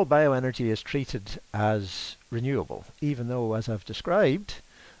 Essentially, all bioenergy is treated as renewable, even though, as I've described,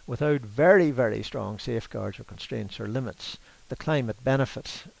 without very, very strong safeguards or constraints or limits, the climate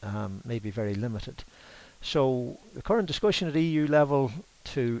benefit may be very limited. So the current discussion at EU level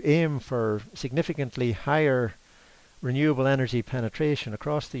to aim for significantly higher renewable energy penetration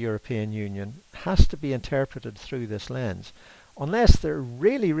across the European Union has to be interpreted through this lens. Unless there are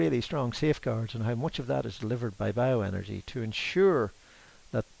really, really strong safeguards on how much of that is delivered by bioenergy to ensure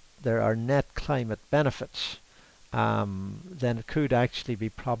that there are net climate benefits, then it could actually be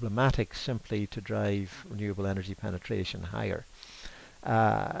problematic simply to drive renewable energy penetration higher.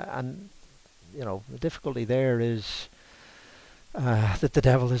 And the difficulty there is that the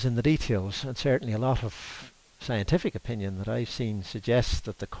devil is in the details, and certainly a lot of scientific opinion that I've seen suggests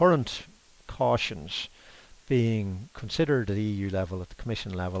that the current cautions being considered at the EU level, at the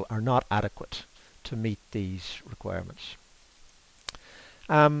Commission level, are not adequate to meet these requirements.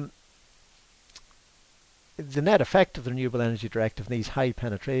 The net effect of the Renewable Energy Directive and these high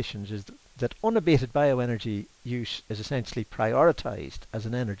penetrations is that unabated bioenergy use is essentially prioritised as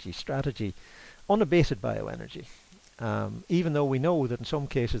an energy strategy. Unabated bioenergy, even though we know that in some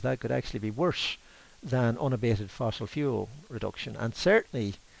cases that could actually be worse than unabated fossil fuel reduction, and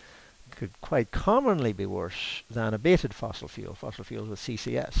certainly could quite commonly be worse than abated fossil fuels with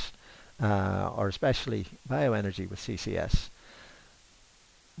CCS, or especially bioenergy with CCS.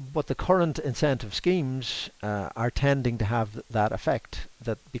 But the current incentive schemes are tending to have that effect,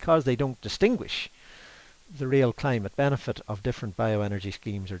 that because they don't distinguish the real climate benefit of different bioenergy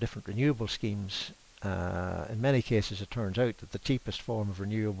schemes or different renewable schemes, in many cases it turns out that the cheapest form of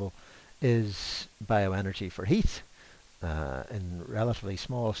renewable is bioenergy for heat in relatively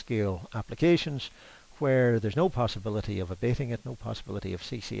small scale applications where there's no possibility of abating it, no possibility of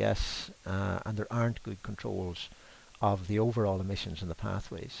CCS, and there aren't good controls of the overall emissions in the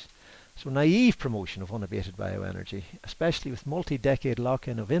pathways. So naive promotion of unabated bioenergy, especially with multi-decade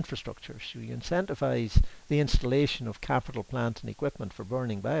lock-in of infrastructure, so you incentivise the installation of capital plant and equipment for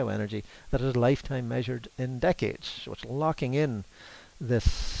burning bioenergy that has a lifetime measured in decades. So it's locking in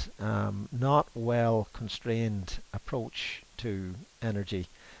this not well constrained approach to energy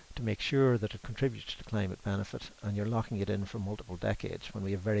to make sure that it contributes to the climate benefit, and you're locking it in for multiple decades when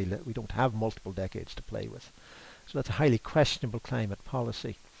we have we don't have multiple decades to play with. So that's a highly questionable climate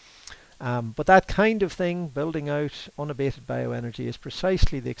policy. But that kind of thing, building out unabated bioenergy, is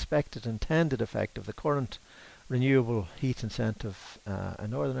precisely the expected intended effect of the current renewable heat incentive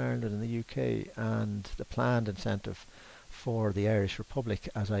in Northern Ireland and in the UK, and the planned incentive for the Irish Republic,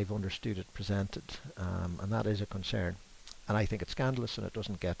 as I've understood it presented. And that is a concern. And I think it's scandalous, and it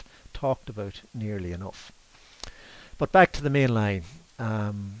doesn't get talked about nearly enough. But back to the main line.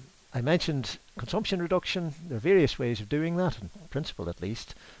 I mentioned consumption reduction. There are various ways of doing that, in principle at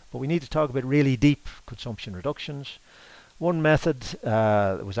least, but we need to talk about really deep consumption reductions. One method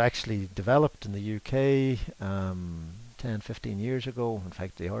that was actually developed in the UK 10-15 years ago, in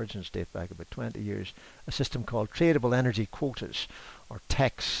fact the origins date back about 20 years, a system called tradable energy quotas, or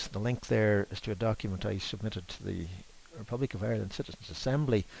TEQs. The link there is to a document I submitted to the Republic of Ireland Citizens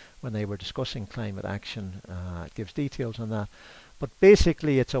Assembly when they were discussing climate action. It gives details on that. But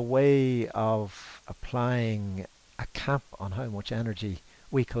basically it's a way of applying a cap on how much energy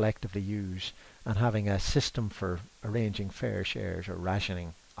we collectively use and having a system for arranging fair shares or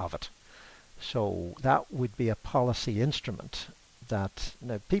rationing of it. So that would be a policy instrument that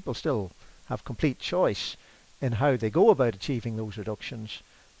now people still have complete choice in how they go about achieving those reductions,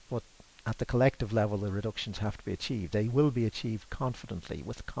 but at the collective level the reductions have to be achieved. They will be achieved confidently,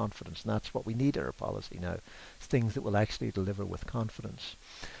 with confidence, and that's what we need in our policy now. It's things that will actually deliver with confidence.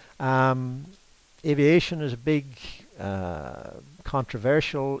 Aviation is a big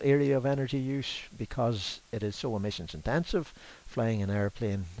controversial area of energy use because it is so emissions intensive. Flying an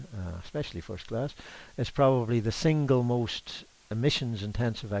airplane, especially first class, is probably the single most emissions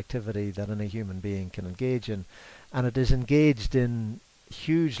intensive activity that any human being can engage in, and it is engaged in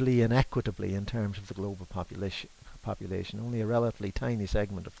hugely inequitably in terms of the global population. Only a relatively tiny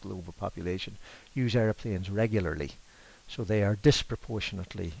segment of the global population use airplanes regularly. So they are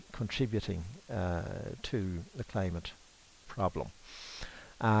disproportionately contributing to the climate problem.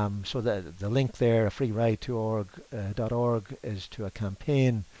 So the link there, freeride.org, is to a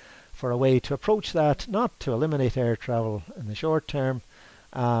campaign for a way to approach that, not to eliminate air travel in the short term,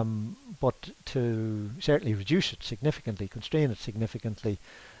 but to certainly reduce it significantly, constrain it significantly,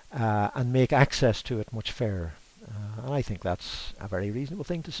 and make access to it much fairer. And I think that's a very reasonable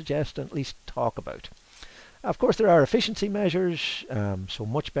thing to suggest and at least talk about. Of course, there are efficiency measures, so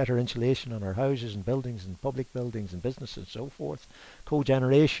much better insulation on our houses and buildings and public buildings and businesses and so forth.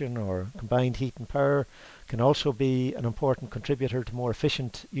 Cogeneration or combined heat and power can also be an important contributor to more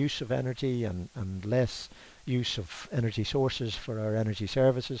efficient use of energy and less use of energy sources for our energy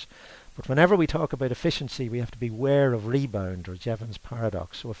services. But whenever we talk about efficiency, we have to be aware of rebound, or Jevons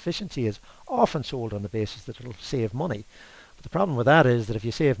paradox. So efficiency is often sold on the basis that it'll save money. The problem with that is that if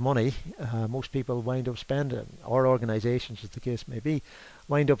you save money, most people wind up spending, or organisations as the case may be,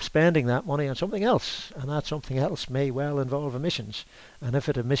 wind up spending that money on something else, and that something else may well involve emissions. And if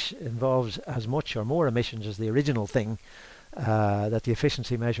it involves as much or more emissions as the original thing that the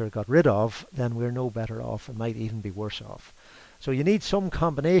efficiency measure got rid of, then we're no better off and might even be worse off. So you need some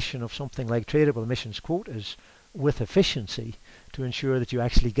combination of something like tradable emissions quotas with efficiency to ensure that you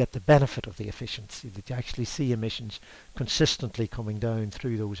actually get the benefit of the efficiency, that you actually see emissions consistently coming down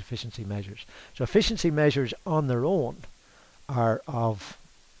through those efficiency measures. So efficiency measures on their own are of,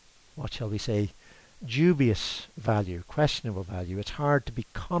 what shall we say, dubious value, questionable value. It's hard to be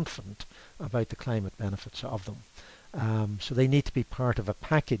confident about the climate benefits of them. So they need to be part of a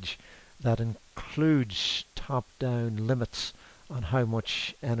package that includes top-down limits on how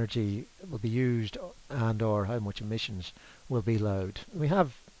much energy will be used and or how much emissions will be allowed. We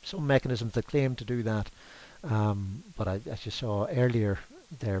have some mechanisms that claim to do that, but as you saw earlier,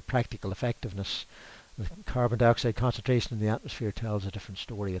 their practical effectiveness, the carbon dioxide concentration in the atmosphere tells a different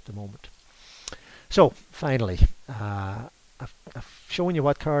story at the moment. So finally, I've shown you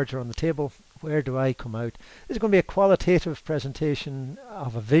what cards are on the table. Where do I come out? This is going to be a qualitative presentation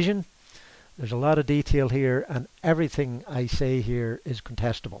of a vision. There's a lot of detail here, and everything I say here is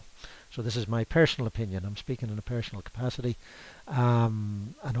contestable. So this is my personal opinion. I'm speaking in a personal capacity,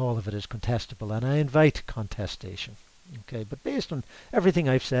 and all of it is contestable, and I invite contestation. Okay, but based on everything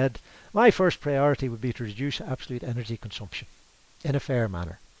I've said, my first priority would be to reduce absolute energy consumption in a fair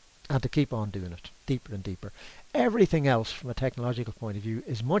manner, and to keep on doing it deeper and deeper. Everything else from a technological point of view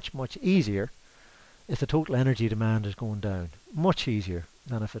is much, much easier if the total energy demand is going down. Much easier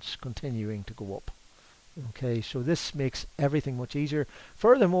than if it's continuing to go up. Okay, so this makes everything much easier.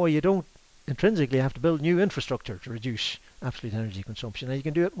 Furthermore, you don't intrinsically have to build new infrastructure to reduce absolute energy consumption, and you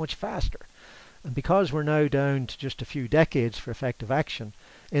can do it much faster. And because we're now down to just a few decades for effective action,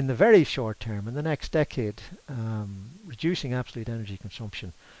 in the very short term, in the next decade, reducing absolute energy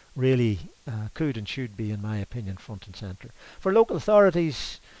consumption really could and should be, in my opinion, front and centre. For local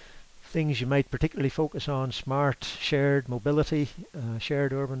authorities, things you might particularly focus on: smart shared mobility,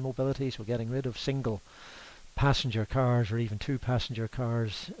 shared urban mobility, so getting rid of single passenger cars or even two passenger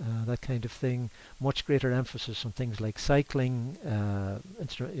cars, that kind of thing. Much greater emphasis on things like cycling,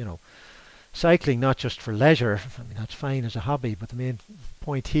 cycling not just for leisure. I mean, that's fine as a hobby, but the main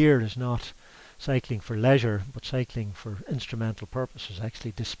point here is not cycling for leisure, but cycling for instrumental purposes,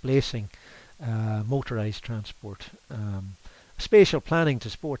 actually displacing motorised transport. Spatial planning to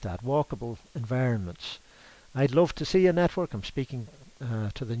support that, walkable environments. I'd love to see a network. I'm speaking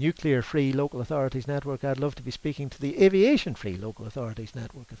to the nuclear-free local authorities network. I'd love to be speaking to the aviation-free local authorities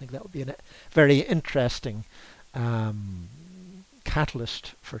network. I think that would be a very interesting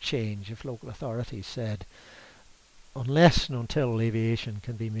catalyst for change if local authorities said, unless and until aviation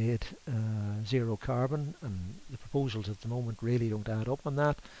can be made zero carbon, and the proposals at the moment really don't add up on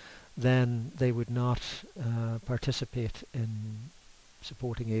that, then they would not participate in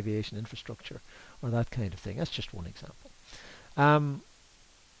supporting aviation infrastructure or that kind of thing. That's just one example.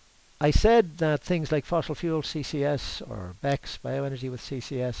 I said that things like fossil fuel CCS or BECCS, bioenergy with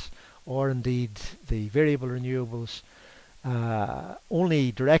CCS, or indeed the variable renewables,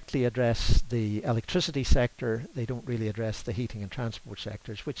 only directly address the electricity sector. They don't really address the heating and transport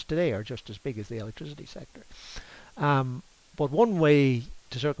sectors, which today are just as big as the electricity sector. But one way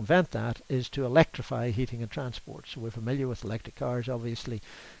to circumvent that is to electrify heating and transport. So we're familiar with electric cars, obviously.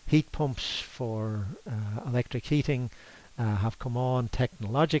 Heat pumps for electric heating have come on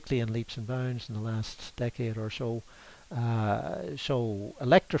technologically in leaps and bounds in the last decade or so. So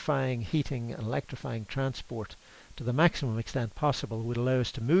electrifying heating and electrifying transport to the maximum extent possible would allow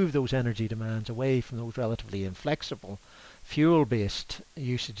us to move those energy demands away from those relatively inflexible fuel-based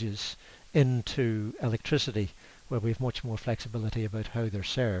usages into electricity, where we have much more flexibility about how they're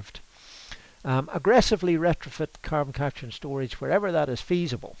served. Aggressively retrofit carbon capture and storage wherever that is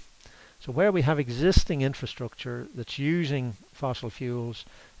feasible. So where we have existing infrastructure that's using fossil fuels,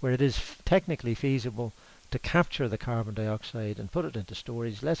 where it is technically feasible to capture the carbon dioxide and put it into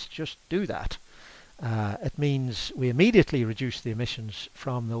storage, let's just do that. It means we immediately reduce the emissions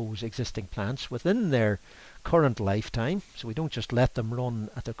from those existing plants within their current lifetime. So we don't just let them run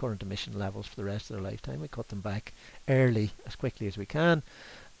at their current emission levels for the rest of their lifetime. We cut them back early, as quickly as we can.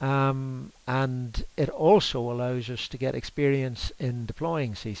 And it also allows us to get experience in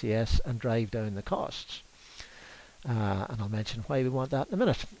deploying CCS and drive down the costs. And I'll mention why we want that in a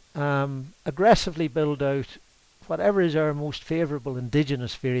minute. Aggressively build out whatever is our most favourable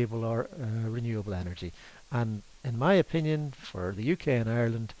indigenous variable or renewable energy. And in my opinion, for the UK and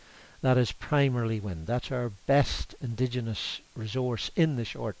Ireland, that is primarily wind. That's our best indigenous resource in the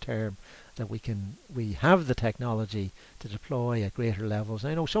short term that we have the technology to deploy at greater levels.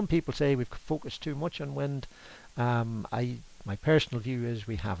 I know some people say we've focused too much on wind. My personal view is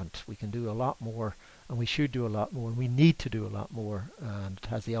we haven't. We can do a lot more, and we should do a lot more, and we need to do a lot more, and it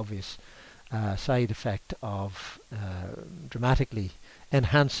has the obvious side effect of dramatically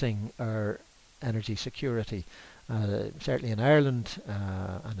enhancing our energy security. Certainly in Ireland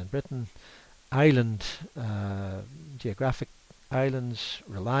and in Britain, geographic islands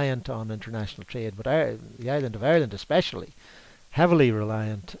reliant on international trade, but the island of Ireland especially, heavily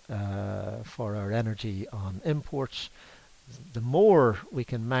reliant for our energy on imports. The more we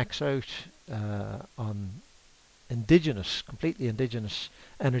can max out on completely indigenous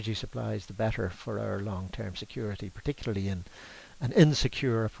energy supplies, the better for our long-term security, particularly in an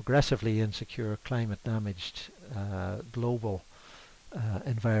progressively insecure, climate-damaged global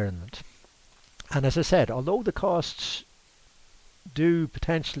environment. And as I said, although the costs do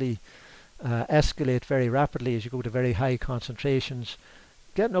potentially escalate very rapidly as you go to very high concentrations,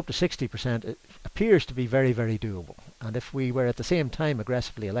 getting up to 60% it appears to be very, very doable. And if we were at the same time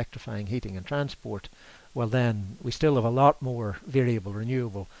aggressively electrifying heating and transport, well then we still have a lot more variable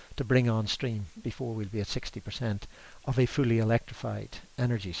renewable to bring on stream before we'll be at 60% of a fully electrified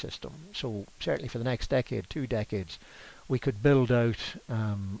energy system. So certainly for the next decade, 2 decades, we could build out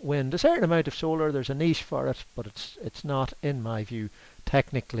wind, a certain amount of solar. There's a niche for it, but it's not, in my view,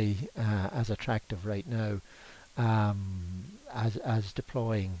 technically as attractive right now as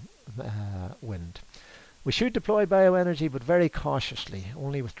deploying wind. We should deploy bioenergy, but very cautiously,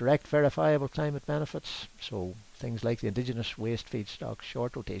 only with direct verifiable climate benefits. So things like the indigenous waste feedstocks,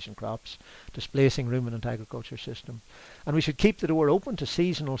 short rotation crops, displacing ruminant agriculture system. And we should keep the door open to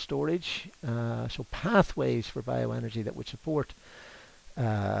seasonal storage, so pathways for bioenergy that would support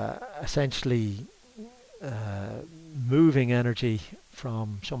essentially moving energy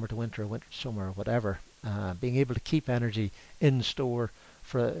from summer to winter, winter to summer, whatever, being able to keep energy in store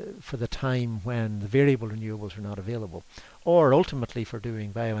for the time when the variable renewables are not available, or ultimately for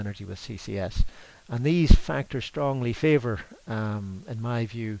doing bioenergy with CCS. And these factors strongly favour, in my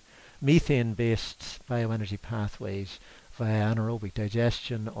view, methane-based bioenergy pathways via anaerobic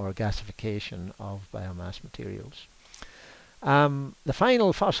digestion or gasification of biomass materials. The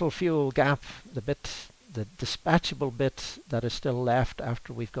final fossil fuel gap, the dispatchable bit that is still left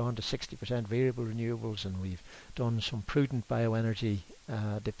after we've gone to 60% variable renewables and we've done some prudent bioenergy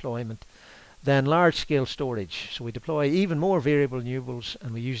deployment, then large-scale storage. So we deploy even more variable renewables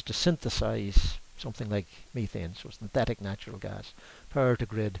and we use to synthesize something like methane, so synthetic natural gas, power to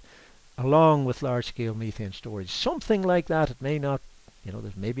grid, along with large-scale methane storage. Something like that. It may not, there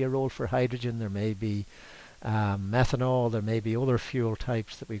may be a role for hydrogen, there may be methanol, there may be other fuel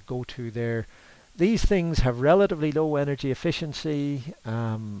types that we go to there. These things have relatively low energy efficiency,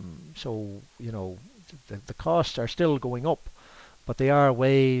 so the costs are still going up, but they are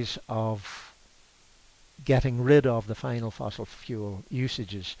ways of getting rid of the final fossil fuel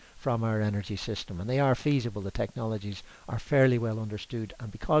usages from our energy system, and they are feasible. The technologies are fairly well understood,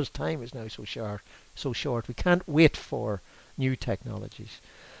 and because time is now so short, we can't wait for new technologies.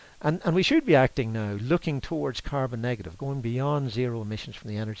 And we should be acting now, looking towards carbon negative, going beyond zero emissions from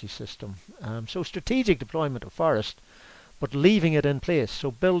the energy system. So strategic deployment of forest, but leaving it in place.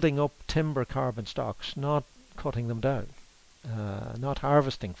 So building up timber carbon stocks, not cutting them down, not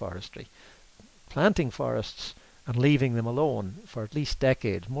harvesting forestry, planting forests and leaving them alone for at least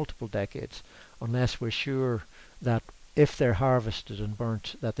decades, multiple decades, unless we're sure that if they're harvested and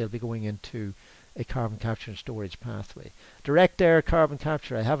burnt, that they'll be going into a carbon capture and storage pathway. Direct air carbon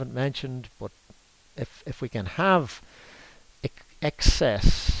capture I haven't mentioned, but if we can have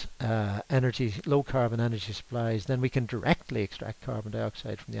excess energy, low carbon energy supplies, then we can directly extract carbon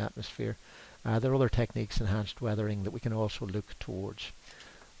dioxide from the atmosphere. There are other techniques, enhanced weathering, that we can also look towards.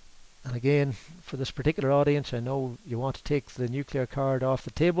 And again, for this particular audience, I know you want to take the nuclear card off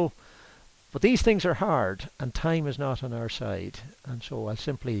the table, but these things are hard and time is not on our side. And so I'll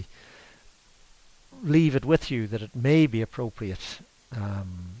simply leave it with you that it may be appropriate,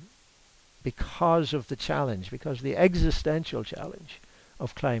 because of the challenge, because of the existential challenge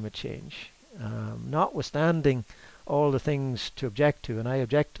of climate change, notwithstanding all the things to object to, and I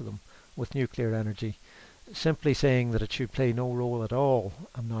object to them with nuclear energy, simply saying that it should play no role at all,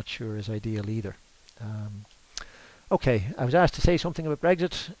 I'm not sure is ideal either. Okay, I was asked to say something about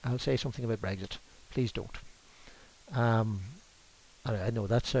Brexit. I'll say something about Brexit. Please don't. I know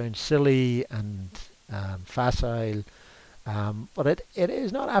that sounds silly and facile, but it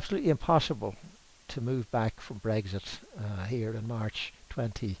is not absolutely impossible to move back from Brexit here in March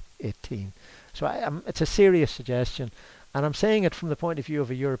 2018. So it's a serious suggestion, and I'm saying it from the point of view of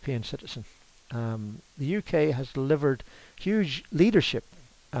a European citizen. The UK has delivered huge leadership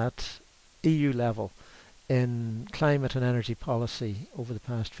at EU level in climate and energy policy over the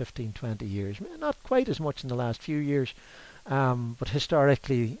past 15-20 years. Not quite as much in the last few years, but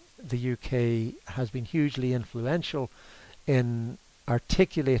historically the UK has been hugely influential in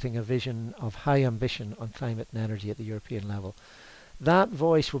articulating a vision of high ambition on climate and energy at the European level. That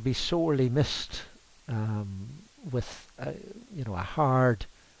voice will be sorely missed with a hard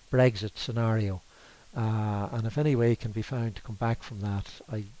Brexit scenario, and if any way can be found to come back from that,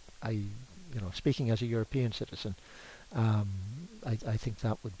 I speaking as a European citizen, I think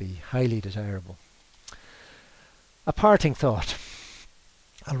that would be highly desirable. A parting thought.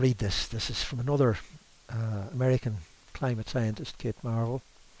 I'll read this. This is from another American climate scientist, Kate Marvel.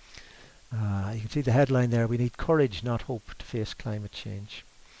 You can see the headline there: "We need courage, not hope, to face climate change."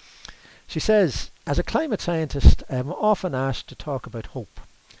 She says, "As a climate scientist, I am often asked to talk about hope.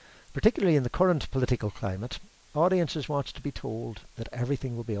 Particularly in the current political climate, audiences want to be told that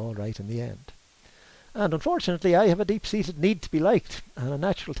everything will be all right in the end. And unfortunately, I have a deep-seated need to be liked and a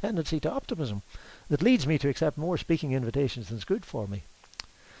natural tendency to optimism that leads me to accept more speaking invitations than is good for me.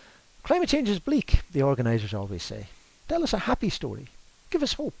 Climate change is bleak, the organisers always say. Tell us a happy story. Give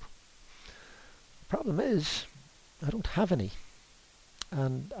us hope. The problem is, I don't have any.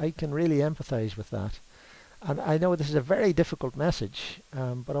 And I can really empathise with that. And I know this is a very difficult message,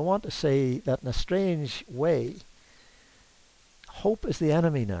 but I want to say that in a strange way, hope is the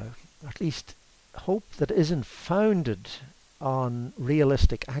enemy now, or at least hope that isn't founded on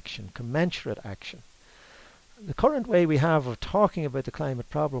realistic action, commensurate action. The current way we have of talking about the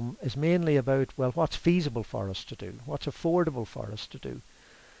climate problem is mainly about, well, what's feasible for us to do, what's affordable for us to do.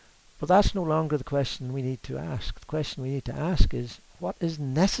 But that's no longer the question we need to ask. The question we need to ask is, what is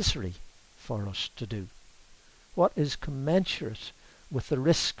necessary for us to do? What is commensurate with the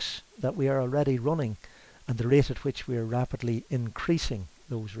risks that we are already running and the rate at which we are rapidly increasing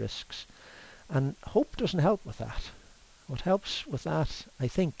those risks? And hope doesn't help with that. What helps with that, I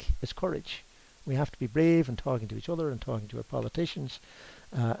think, is courage. We have to be brave in talking to each other and talking to our politicians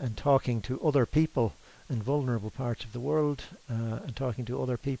and talking to other people in vulnerable parts of the world and talking to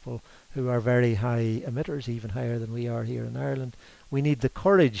other people who are very high emitters, even higher than we are here in Ireland. We need the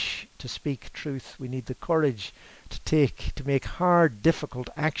courage to speak truth. We need the courage to make hard, difficult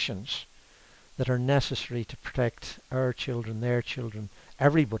actions that are necessary to protect our children, their children,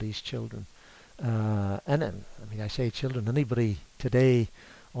 everybody's children. I say children, anybody today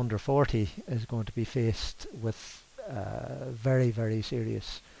under 40 is going to be faced with very, very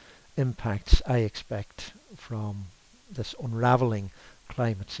serious impacts, I expect, from this unravelling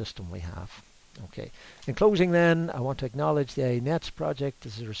climate system we have. Okay. In closing then, I want to acknowledge the INETS project.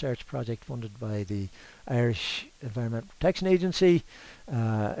 This is a research project funded by the Irish Environmental Protection Agency.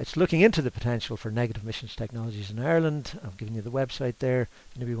 It's looking into the potential for negative emissions technologies in Ireland. I've given you the website there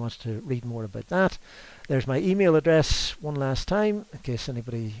if anybody wants to read more about that. There's my email address one last time in case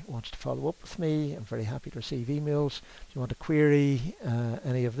anybody wants to follow up with me. I'm very happy to receive emails. If you want to query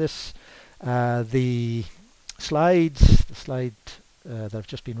any of this, the slide that I've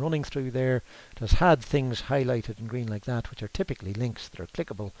just been running through there, it has had things highlighted in green like that, which are typically links that are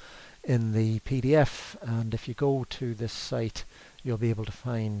clickable in the PDF, and if you go to this site you'll be able to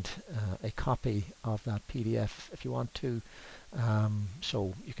find a copy of that PDF if you want to,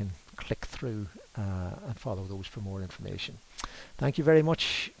 so you can click through and follow those for more information. Thank you very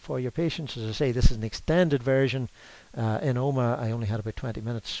much for your patience. As I say, this is an extended version. In Omagh I only had about 20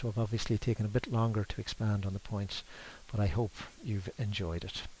 minutes, so I've obviously taken a bit longer to expand on the points, but I hope you've enjoyed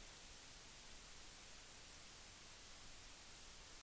it.